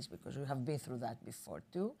new phase, because we have been through that before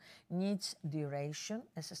too, needs duration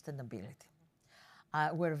and sustainability.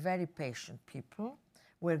 We're very patient people.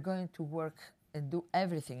 We're going to work and do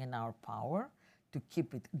everything in our power to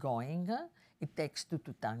keep it going. It takes two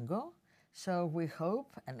to tango. So we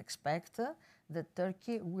hope and expect that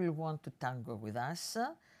Turkey will want to tango with us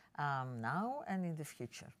now and in the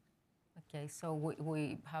future. Okay, so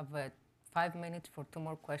we have 5 minutes for 2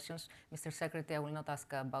 more questions. Mr. Secretary, I will not ask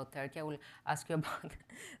about Turkey. I will ask you about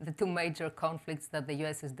the 2 major conflicts that the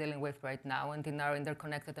U.S. is dealing with right now. And in our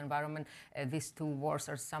interconnected environment, these 2 wars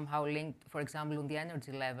are somehow linked, for example, on the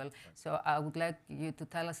energy level. Right. So I would like you to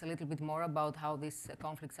tell us a little bit more about how these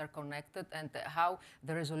conflicts are connected and how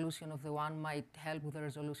the resolution of the one might help with the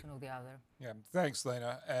resolution of the other. Yeah, thanks,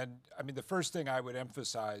 Lena. And I mean, the first thing I would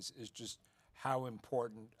emphasize is just how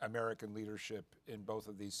important American leadership in both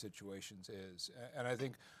of these situations is. And I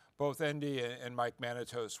think both Andy and Mike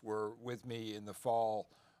Manitos were with me in the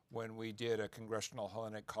fall when we did a Congressional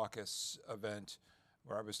Hellenic Caucus event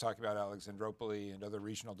where I was talking about Alexandropolis and other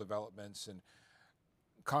regional developments. And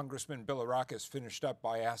Congressman Bilirakis finished up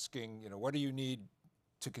by asking, what do you need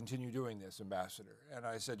to continue doing this, Ambassador? And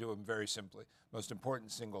I said to him very simply, most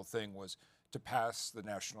important single thing was to pass the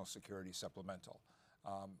National Security Supplemental.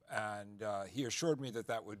 He assured me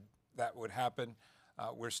that would happen.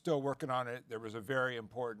 We're still working on it. There was a very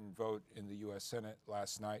important vote in the U.S. Senate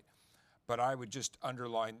last night. But I would just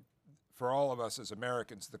underline for all of us as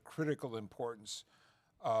Americans the critical importance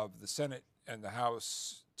of the Senate and the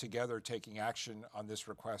House together taking action on this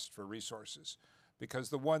request for resources. Because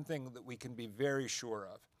the one thing that we can be very sure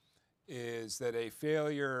of is that a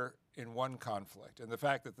failure in one conflict, and the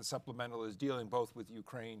fact that the supplemental is dealing both with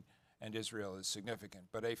Ukraine and Israel is significant,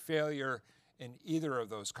 but a failure in either of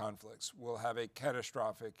those conflicts will have a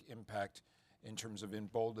catastrophic impact in terms of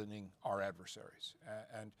emboldening our adversaries.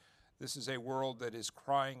 And this is a world that is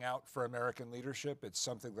crying out for American leadership. It's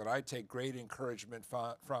something that I take great encouragement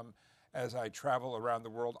from as I travel around the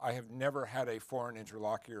world. I have never had a foreign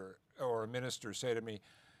interlocutor or a minister say to me,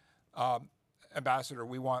 Ambassador,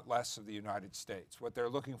 we want less of the United States. What they're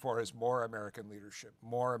looking for is more American leadership,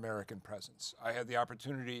 more American presence. I had the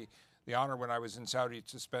honor when I was in Saudi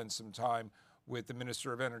to spend some time with the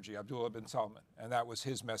Minister of Energy, Abdullah bin Salman, and that was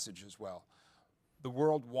his message as well. The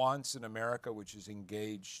world wants an America which is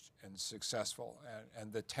engaged and successful,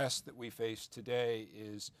 and the test that we face today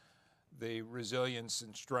is the resilience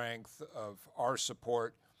and strength of our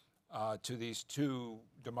support to these two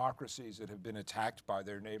democracies that have been attacked by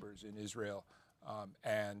their neighbors in Israel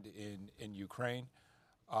and in Ukraine.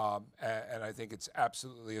 And I think it's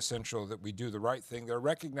absolutely essential that we do the right thing. They're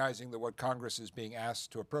recognizing that what Congress is being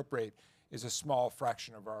asked to appropriate is a small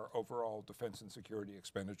fraction of our overall defense and security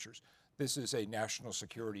expenditures. This is a national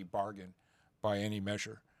security bargain by any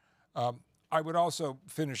measure. I would also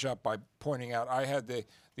finish up by pointing out I had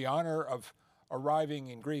the honor of arriving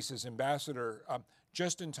in Greece as ambassador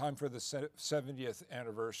just in time for the 70th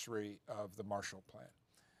anniversary of the Marshall Plan.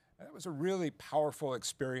 And that was a really powerful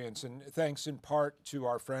experience, and thanks in part to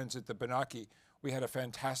our friends at the Benaki, we had a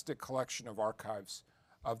fantastic collection of archives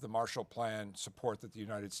of the Marshall Plan support that the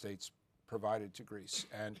United States provided to Greece.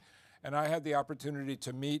 And I had the opportunity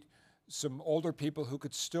to meet some older people who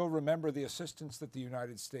could still remember the assistance that the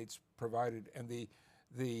United States provided and the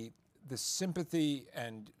sympathy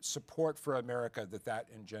and support for America that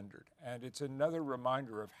engendered. And it's another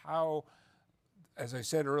reminder of how, as I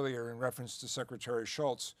said earlier in reference to Secretary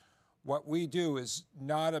Schultz, what we do is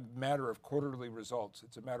not a matter of quarterly results.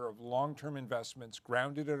 It's a matter of long-term investments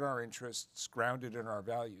grounded in our interests, grounded in our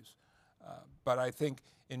values. But I think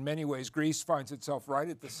in many ways, Greece finds itself right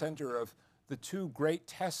at the center of the two great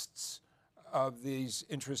tests of these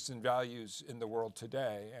interests and values in the world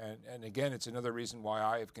today. And again, it's another reason why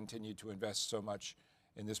I have continued to invest so much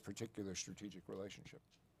in this particular strategic relationship.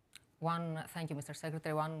 Thank you, Mr.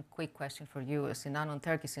 Secretary. One quick question for you, Sinan, on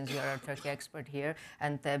Turkey, since you are a Turkey expert here.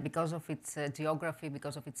 And because of its geography,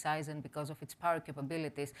 because of its size, and because of its power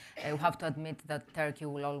capabilities, we have to admit that Turkey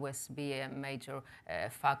will always be a major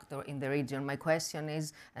factor in the region. My question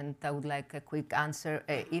is, and I would like a quick answer,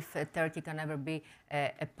 if Turkey can ever be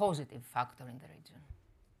a positive factor in the region.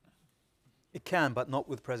 It can, but not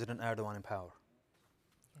with President Erdogan in power.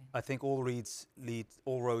 Okay. I think all roads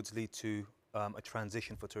lead to a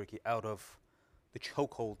transition for Turkey out of the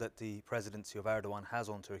chokehold that the presidency of Erdogan has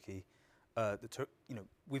on Turkey.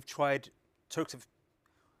 Turks have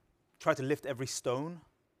tried to lift every stone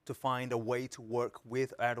to find a way to work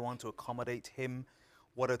with Erdogan to accommodate him.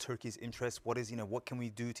 What are Turkey's interests? What can we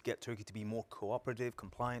do to get Turkey to be more cooperative,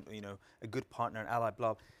 compliant, a good partner, an ally,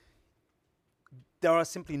 blah. There are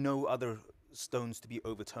simply no other stones to be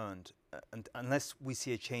overturned, and unless we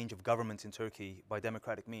see a change of government in Turkey by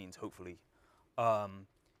democratic means, hopefully,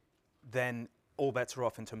 then all bets are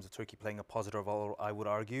off in terms of Turkey playing a positive role, I would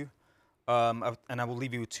argue. And I will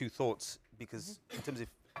leave you with two thoughts, because in terms of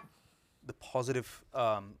the positive,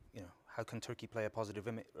 how can Turkey play a positive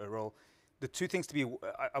role? The two things to be,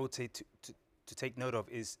 I would say, to take note of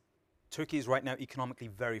is Turkey is right now economically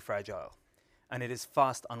very fragile, and it is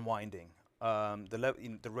fast unwinding.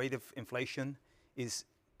 The rate of inflation is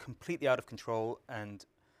completely out of control, and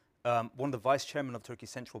one of the vice chairmen of Turkey's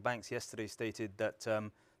central banks yesterday stated that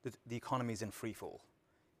the economy is in free fall.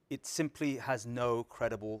 It simply has no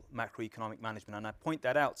credible macroeconomic management. And I point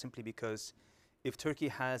that out simply because if Turkey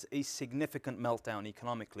has a significant meltdown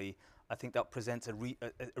economically, I think that presents a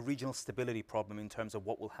regional stability problem in terms of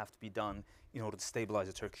what will have to be done in order to stabilize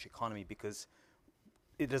the Turkish economy, because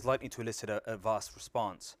it is likely to elicit a vast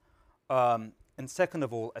response. And second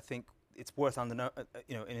of all, I think it's worth in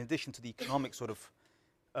addition to the economic sort of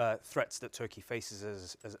threats that Turkey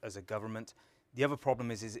faces as a government, the other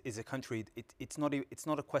problem is a country. It's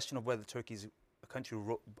not a question of whether Turkey is a country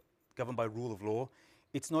governed by rule of law.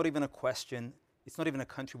 It's not even a question. It's not even a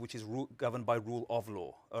country which is governed by rule of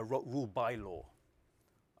law, rule by law.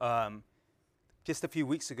 Just a few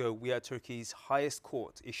weeks ago, we had Turkey's highest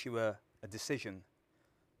court issue a decision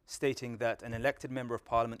stating that an elected member of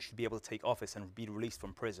parliament should be able to take office and be released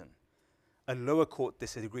from prison. A lower court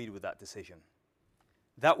disagreed with that decision.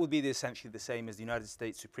 That would be essentially the same as the United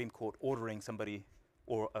States Supreme Court ordering somebody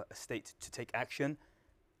or a state to take action,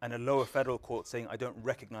 and a lower federal court saying, I don't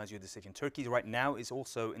recognize your decision. Turkey right now is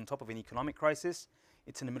also on top of an economic crisis.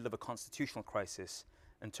 It's in the middle of a constitutional crisis.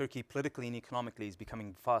 And Turkey politically and economically is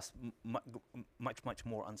becoming much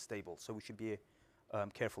more unstable. So we should be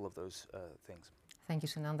careful of those things. Thank you,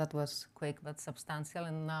 Sinan. That was quick but substantial.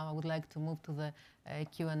 And now I would like to move to the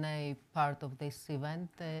Q&A part of this event.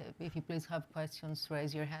 If you please have questions,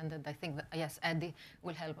 raise your hand. And I think that, yes, Eddie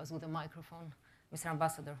will help us with the microphone. Mr.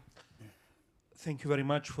 Ambassador. Thank you very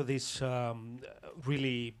much for this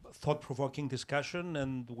really thought-provoking discussion.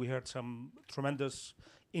 And we heard some tremendous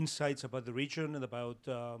insights about the region and about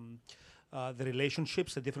the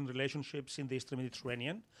relationships, the different relationships in the Eastern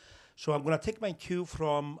Mediterranean. So I'm going to take my cue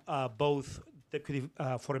from both Deputy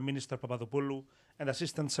Foreign Minister Papadopoulou and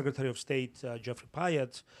Assistant Secretary of State Geoffrey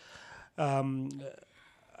Pyatt.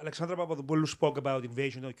 Alexandra Papadopoulou spoke about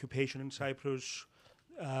invasion and occupation in Cyprus.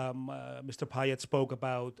 Mr. Pyatt spoke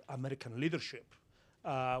about American leadership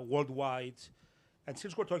worldwide. And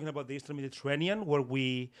since we're talking about the Eastern Mediterranean, where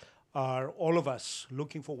we are, all of us,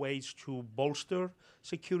 looking for ways to bolster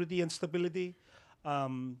security and stability,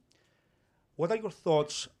 what are your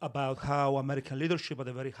thoughts about how American leadership at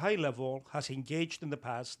a very high level has engaged in the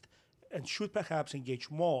past and should perhaps engage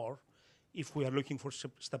more if we are looking for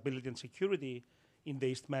stability and security in the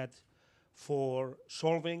East Med for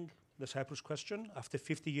solving the Cyprus question after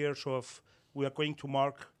 50 years of, we are going to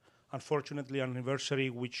mark, unfortunately, an anniversary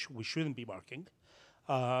which we shouldn't be marking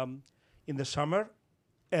in the summer,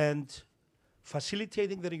 and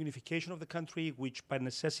facilitating the reunification of the country, which by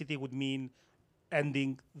necessity would mean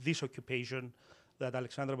ending this occupation that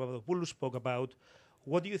Alexandra Papadopoulou spoke about.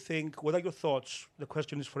 What do you think, what are your thoughts, the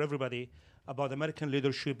question is for everybody, about American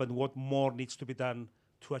leadership and what more needs to be done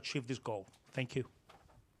to achieve this goal? Thank you.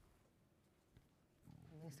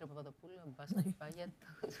 Minister Papadopoulou, Ambassador Pyatt.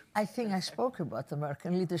 I think I spoke about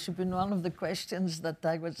American leadership in one of the questions that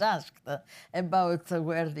I was asked about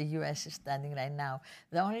where the U.S. is standing right now.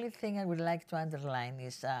 The only thing I would like to underline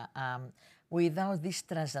is without this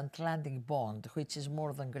transatlantic bond, which is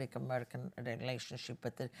more than Greek-American relationship,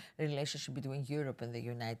 but the relationship between Europe and the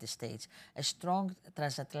United States, a strong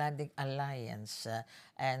transatlantic alliance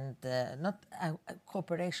and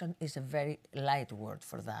cooperation is a very light word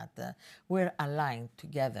for that. We're aligned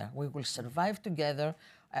together. We will survive together.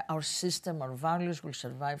 Our system, our values will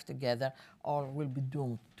survive together, or will be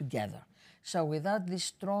doomed together. So without this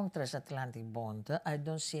strong transatlantic bond, I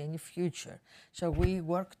don't see any future. So we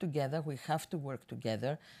work together, we have to work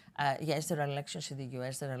together. Yes, there are elections in the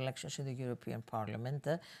US, there are elections in the European Parliament,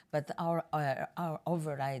 but our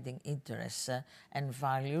overriding interests and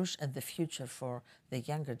values and the future for the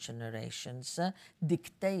younger generations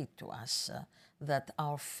dictate to us that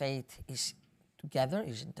our fate is together,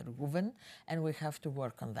 is interwoven, and we have to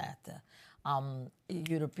work on that. The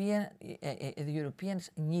Europeans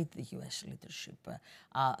need the U.S. leadership.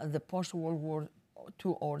 The post-World War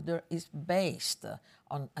II order is based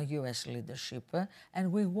on a U.S. leadership,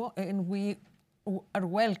 and we are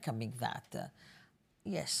welcoming that.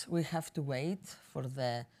 Yes, we have to wait for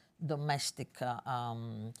the domestic,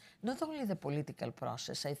 not only the political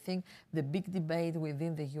process. I think the big debate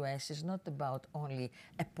within the US is not about only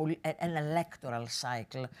an electoral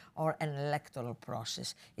cycle or an electoral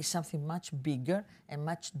process. It's something much bigger and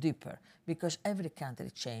much deeper, because every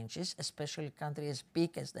country changes, especially a country as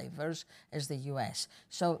big, as diverse as the US.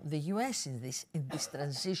 So the US in this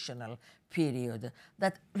transitional period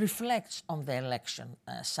that reflects on the election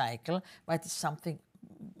cycle, but it's something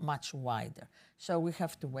much wider. So we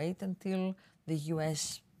have to wait until the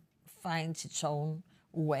US finds its own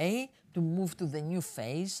way to move to the new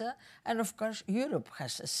phase. And of course, Europe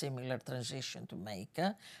has a similar transition to make.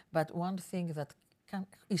 But one thing that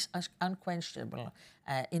is unquestionable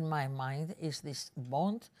in my mind is this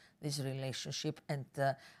bond, this relationship, and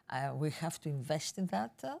we have to invest in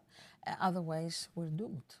that. Otherwise, we're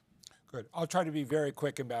doomed. Good. I'll try to be very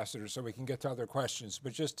quick, Ambassador, so we can get to other questions.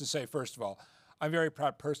 But just to say, first of all, I'm very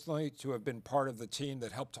proud personally to have been part of the team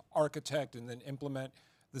that helped to architect and then implement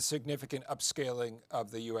the significant upscaling of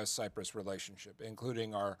the U.S.-Cyprus relationship,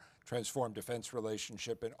 including our transformed defense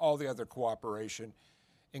relationship and all the other cooperation,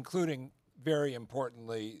 including, very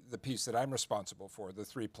importantly, the piece that I'm responsible for, the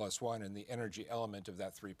 3+1 and the energy element of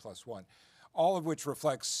that 3+1, all of which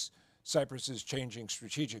reflects Cyprus's changing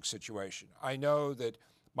strategic situation. I know that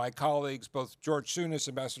my colleagues, both George Sounis,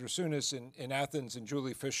 Ambassador Sounis in Athens, and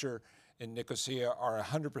Julie Fisher in Nicosia, are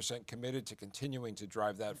 100% committed to continuing to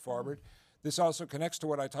drive that forward. This also connects to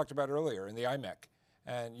what I talked about earlier in the IMEC.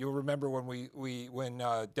 And you'll remember when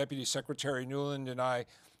Deputy Secretary Nuland and I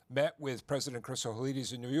met with President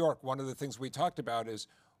Chrysouhalides in New York, one of the things we talked about is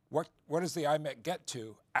what does the IMEC get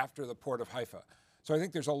to after the port of Haifa? So I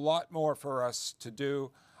think there's a lot more for us to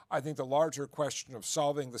do. I think the larger question of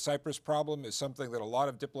solving the Cyprus problem is something that a lot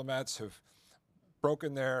of diplomats have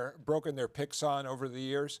broken their picks on over the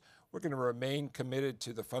years. We're going to remain committed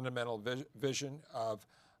to the fundamental vision of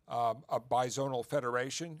a bizonal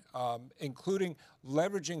federation, including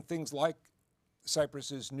leveraging things like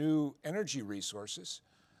Cyprus's new energy resources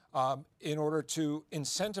in order to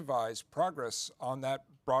incentivize progress on that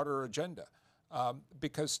broader agenda.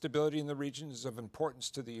 Because stability in the region is of importance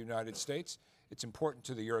to the United States. It's important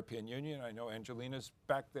to the European Union. I know Angelina's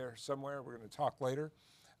back there somewhere. We're going to talk later.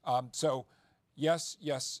 So yes,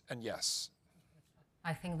 yes, and yes.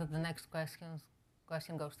 I think that the next question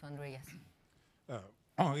goes to Andrea.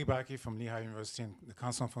 Henri Baki from Lehigh University and the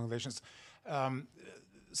Council on Foreign Relations.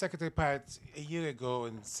 Secretary Pyatt, a year ago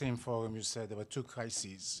in the same forum you said there were two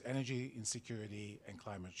crises, energy insecurity and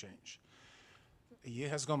climate change. a year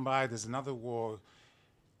has gone by, there's another war.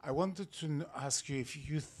 I wanted to ask you if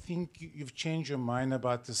you think you've changed your mind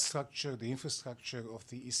about the structure, the infrastructure of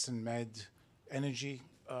the Eastern Med energy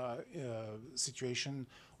situation,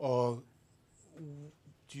 or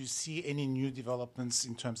do you see any new developments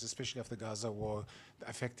in terms, especially of the Gaza war,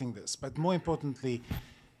 affecting this? But more importantly,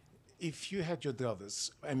 if you had your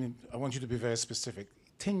druthers, I mean, I want you to be very specific,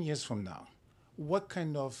 10 years from now, what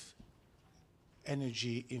kind of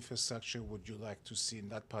energy infrastructure would you like to see in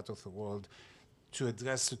that part of the world to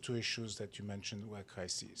address the two issues that you mentioned were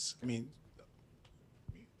crises? I mean,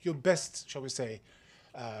 your best, shall we say,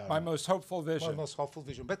 my most hopeful vision. My most hopeful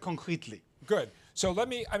vision, but concretely. Good. So let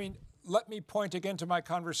me point again to my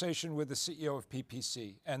conversation with the CEO of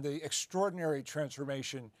PPC and the extraordinary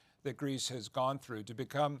transformation that Greece has gone through to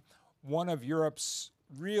become one of Europe's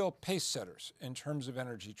real pace setters in terms of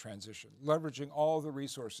energy transition, leveraging all the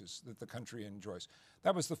resources that the country enjoys.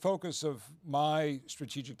 That was the focus of my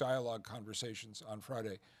strategic dialogue conversations on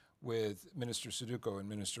Friday with Minister Suduko and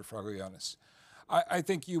Minister Fragoulianis. I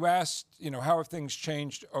think you asked, how have things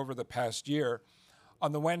changed over the past year?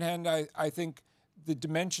 On the one hand, I think the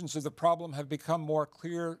dimensions of the problem have become more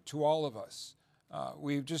clear to all of us.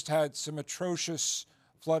 We've just had some atrocious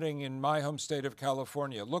flooding in my home state of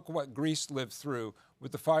California. Look what Greece lived through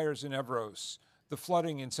with the fires in Evros, the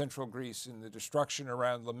flooding in central Greece, and the destruction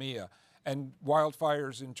around Lamia, and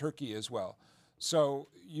wildfires in Turkey as well. So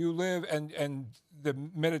you live, and the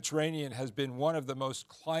Mediterranean has been one of the most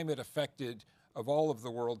climate affected of all of the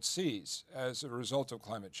world's seas as a result of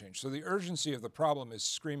climate change. So the urgency of the problem is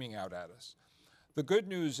screaming out at us. The good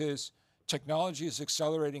news is technology is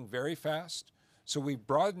accelerating very fast. So we've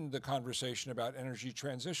broadened the conversation about energy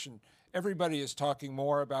transition. Everybody is talking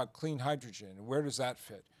more about clean hydrogen, and where does that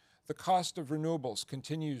fit? The cost of renewables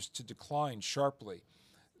continues to decline sharply.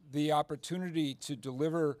 The opportunity to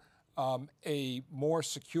deliver a more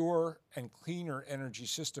secure and cleaner energy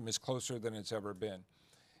system is closer than it's ever been.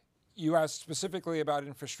 You asked specifically about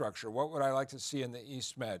infrastructure. What would I like to see in the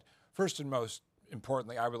East Med? First and most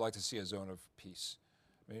importantly, I would like to see a zone of peace.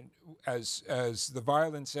 I mean, as the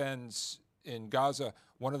violence ends in Gaza,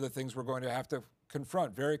 one of the things we're going to have to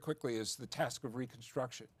confront very quickly is the task of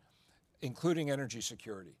reconstruction, including energy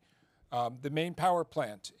security. The main power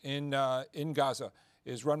plant in Gaza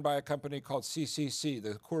is run by a company called CCC,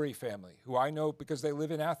 the Khoury family, who I know because they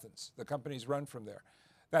live in Athens. The company's run from there.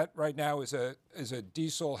 That right now is a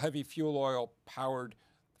diesel, heavy fuel oil powered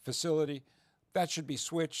facility. That should be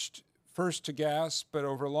switched first to gas, but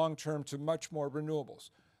over long term to much more renewables.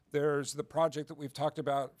 There's the project that we've talked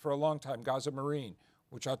about for a long time, Gaza Marine,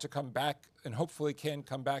 which ought to come back and hopefully can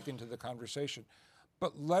come back into the conversation.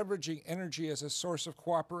 But leveraging energy as a source of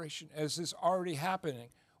cooperation, as is already happening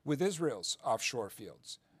with Israel's offshore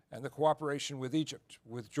fields and the cooperation with Egypt,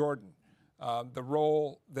 with Jordan, the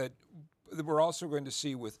role that we're also going to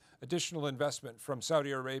see with additional investment from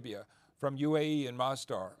Saudi Arabia, from UAE and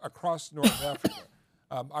Masdar across North Africa.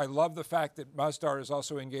 I love the fact that Masdar is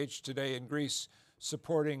also engaged today in Greece,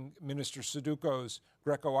 supporting Minister Suduko's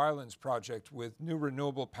Greco Islands project with new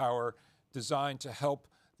renewable power designed to help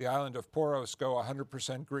the island of Poros go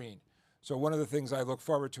 100% green. So one of the things I look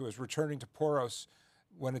forward to is returning to Poros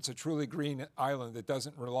when it's a truly green island that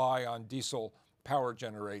doesn't rely on diesel power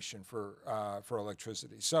generation for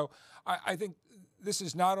electricity. So I think this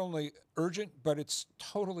is not only urgent, but it's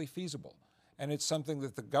totally feasible. And it's something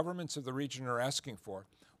that the governments of the region are asking for.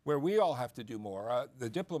 Where we all have to do more, the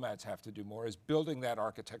diplomats have to do more, is building that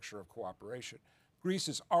architecture of cooperation. Greece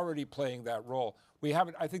is already playing that role. We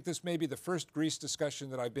haven't, I think this may be the first Greece discussion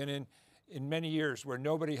that I've been in many years where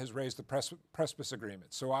nobody has raised the Precipice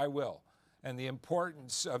Agreement, so I will. And the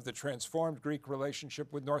importance of the transformed Greek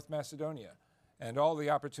relationship with North Macedonia and all the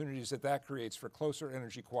opportunities that that creates for closer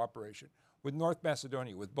energy cooperation with North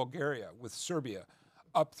Macedonia, with Bulgaria, with Serbia,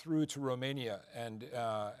 up through to Romania and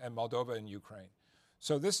Moldova and Ukraine.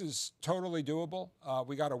 So this is totally doable.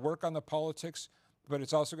 We got to work on the politics, but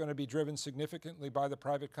it's also going to be driven significantly by the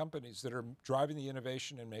private companies that are driving the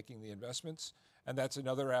innovation and making the investments. And that's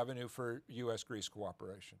another avenue for U.S.-Greece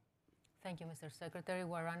cooperation. Thank you, Mr. Secretary.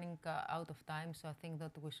 We're running out of time, so I think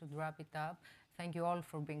that we should wrap it up. Thank you all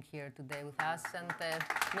for being here today with us. And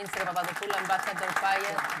Minister Papadopoulou, Ambassador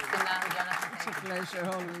Pyatt, Sinan, Jonathan, thank you. It's a pleasure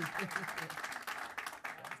always.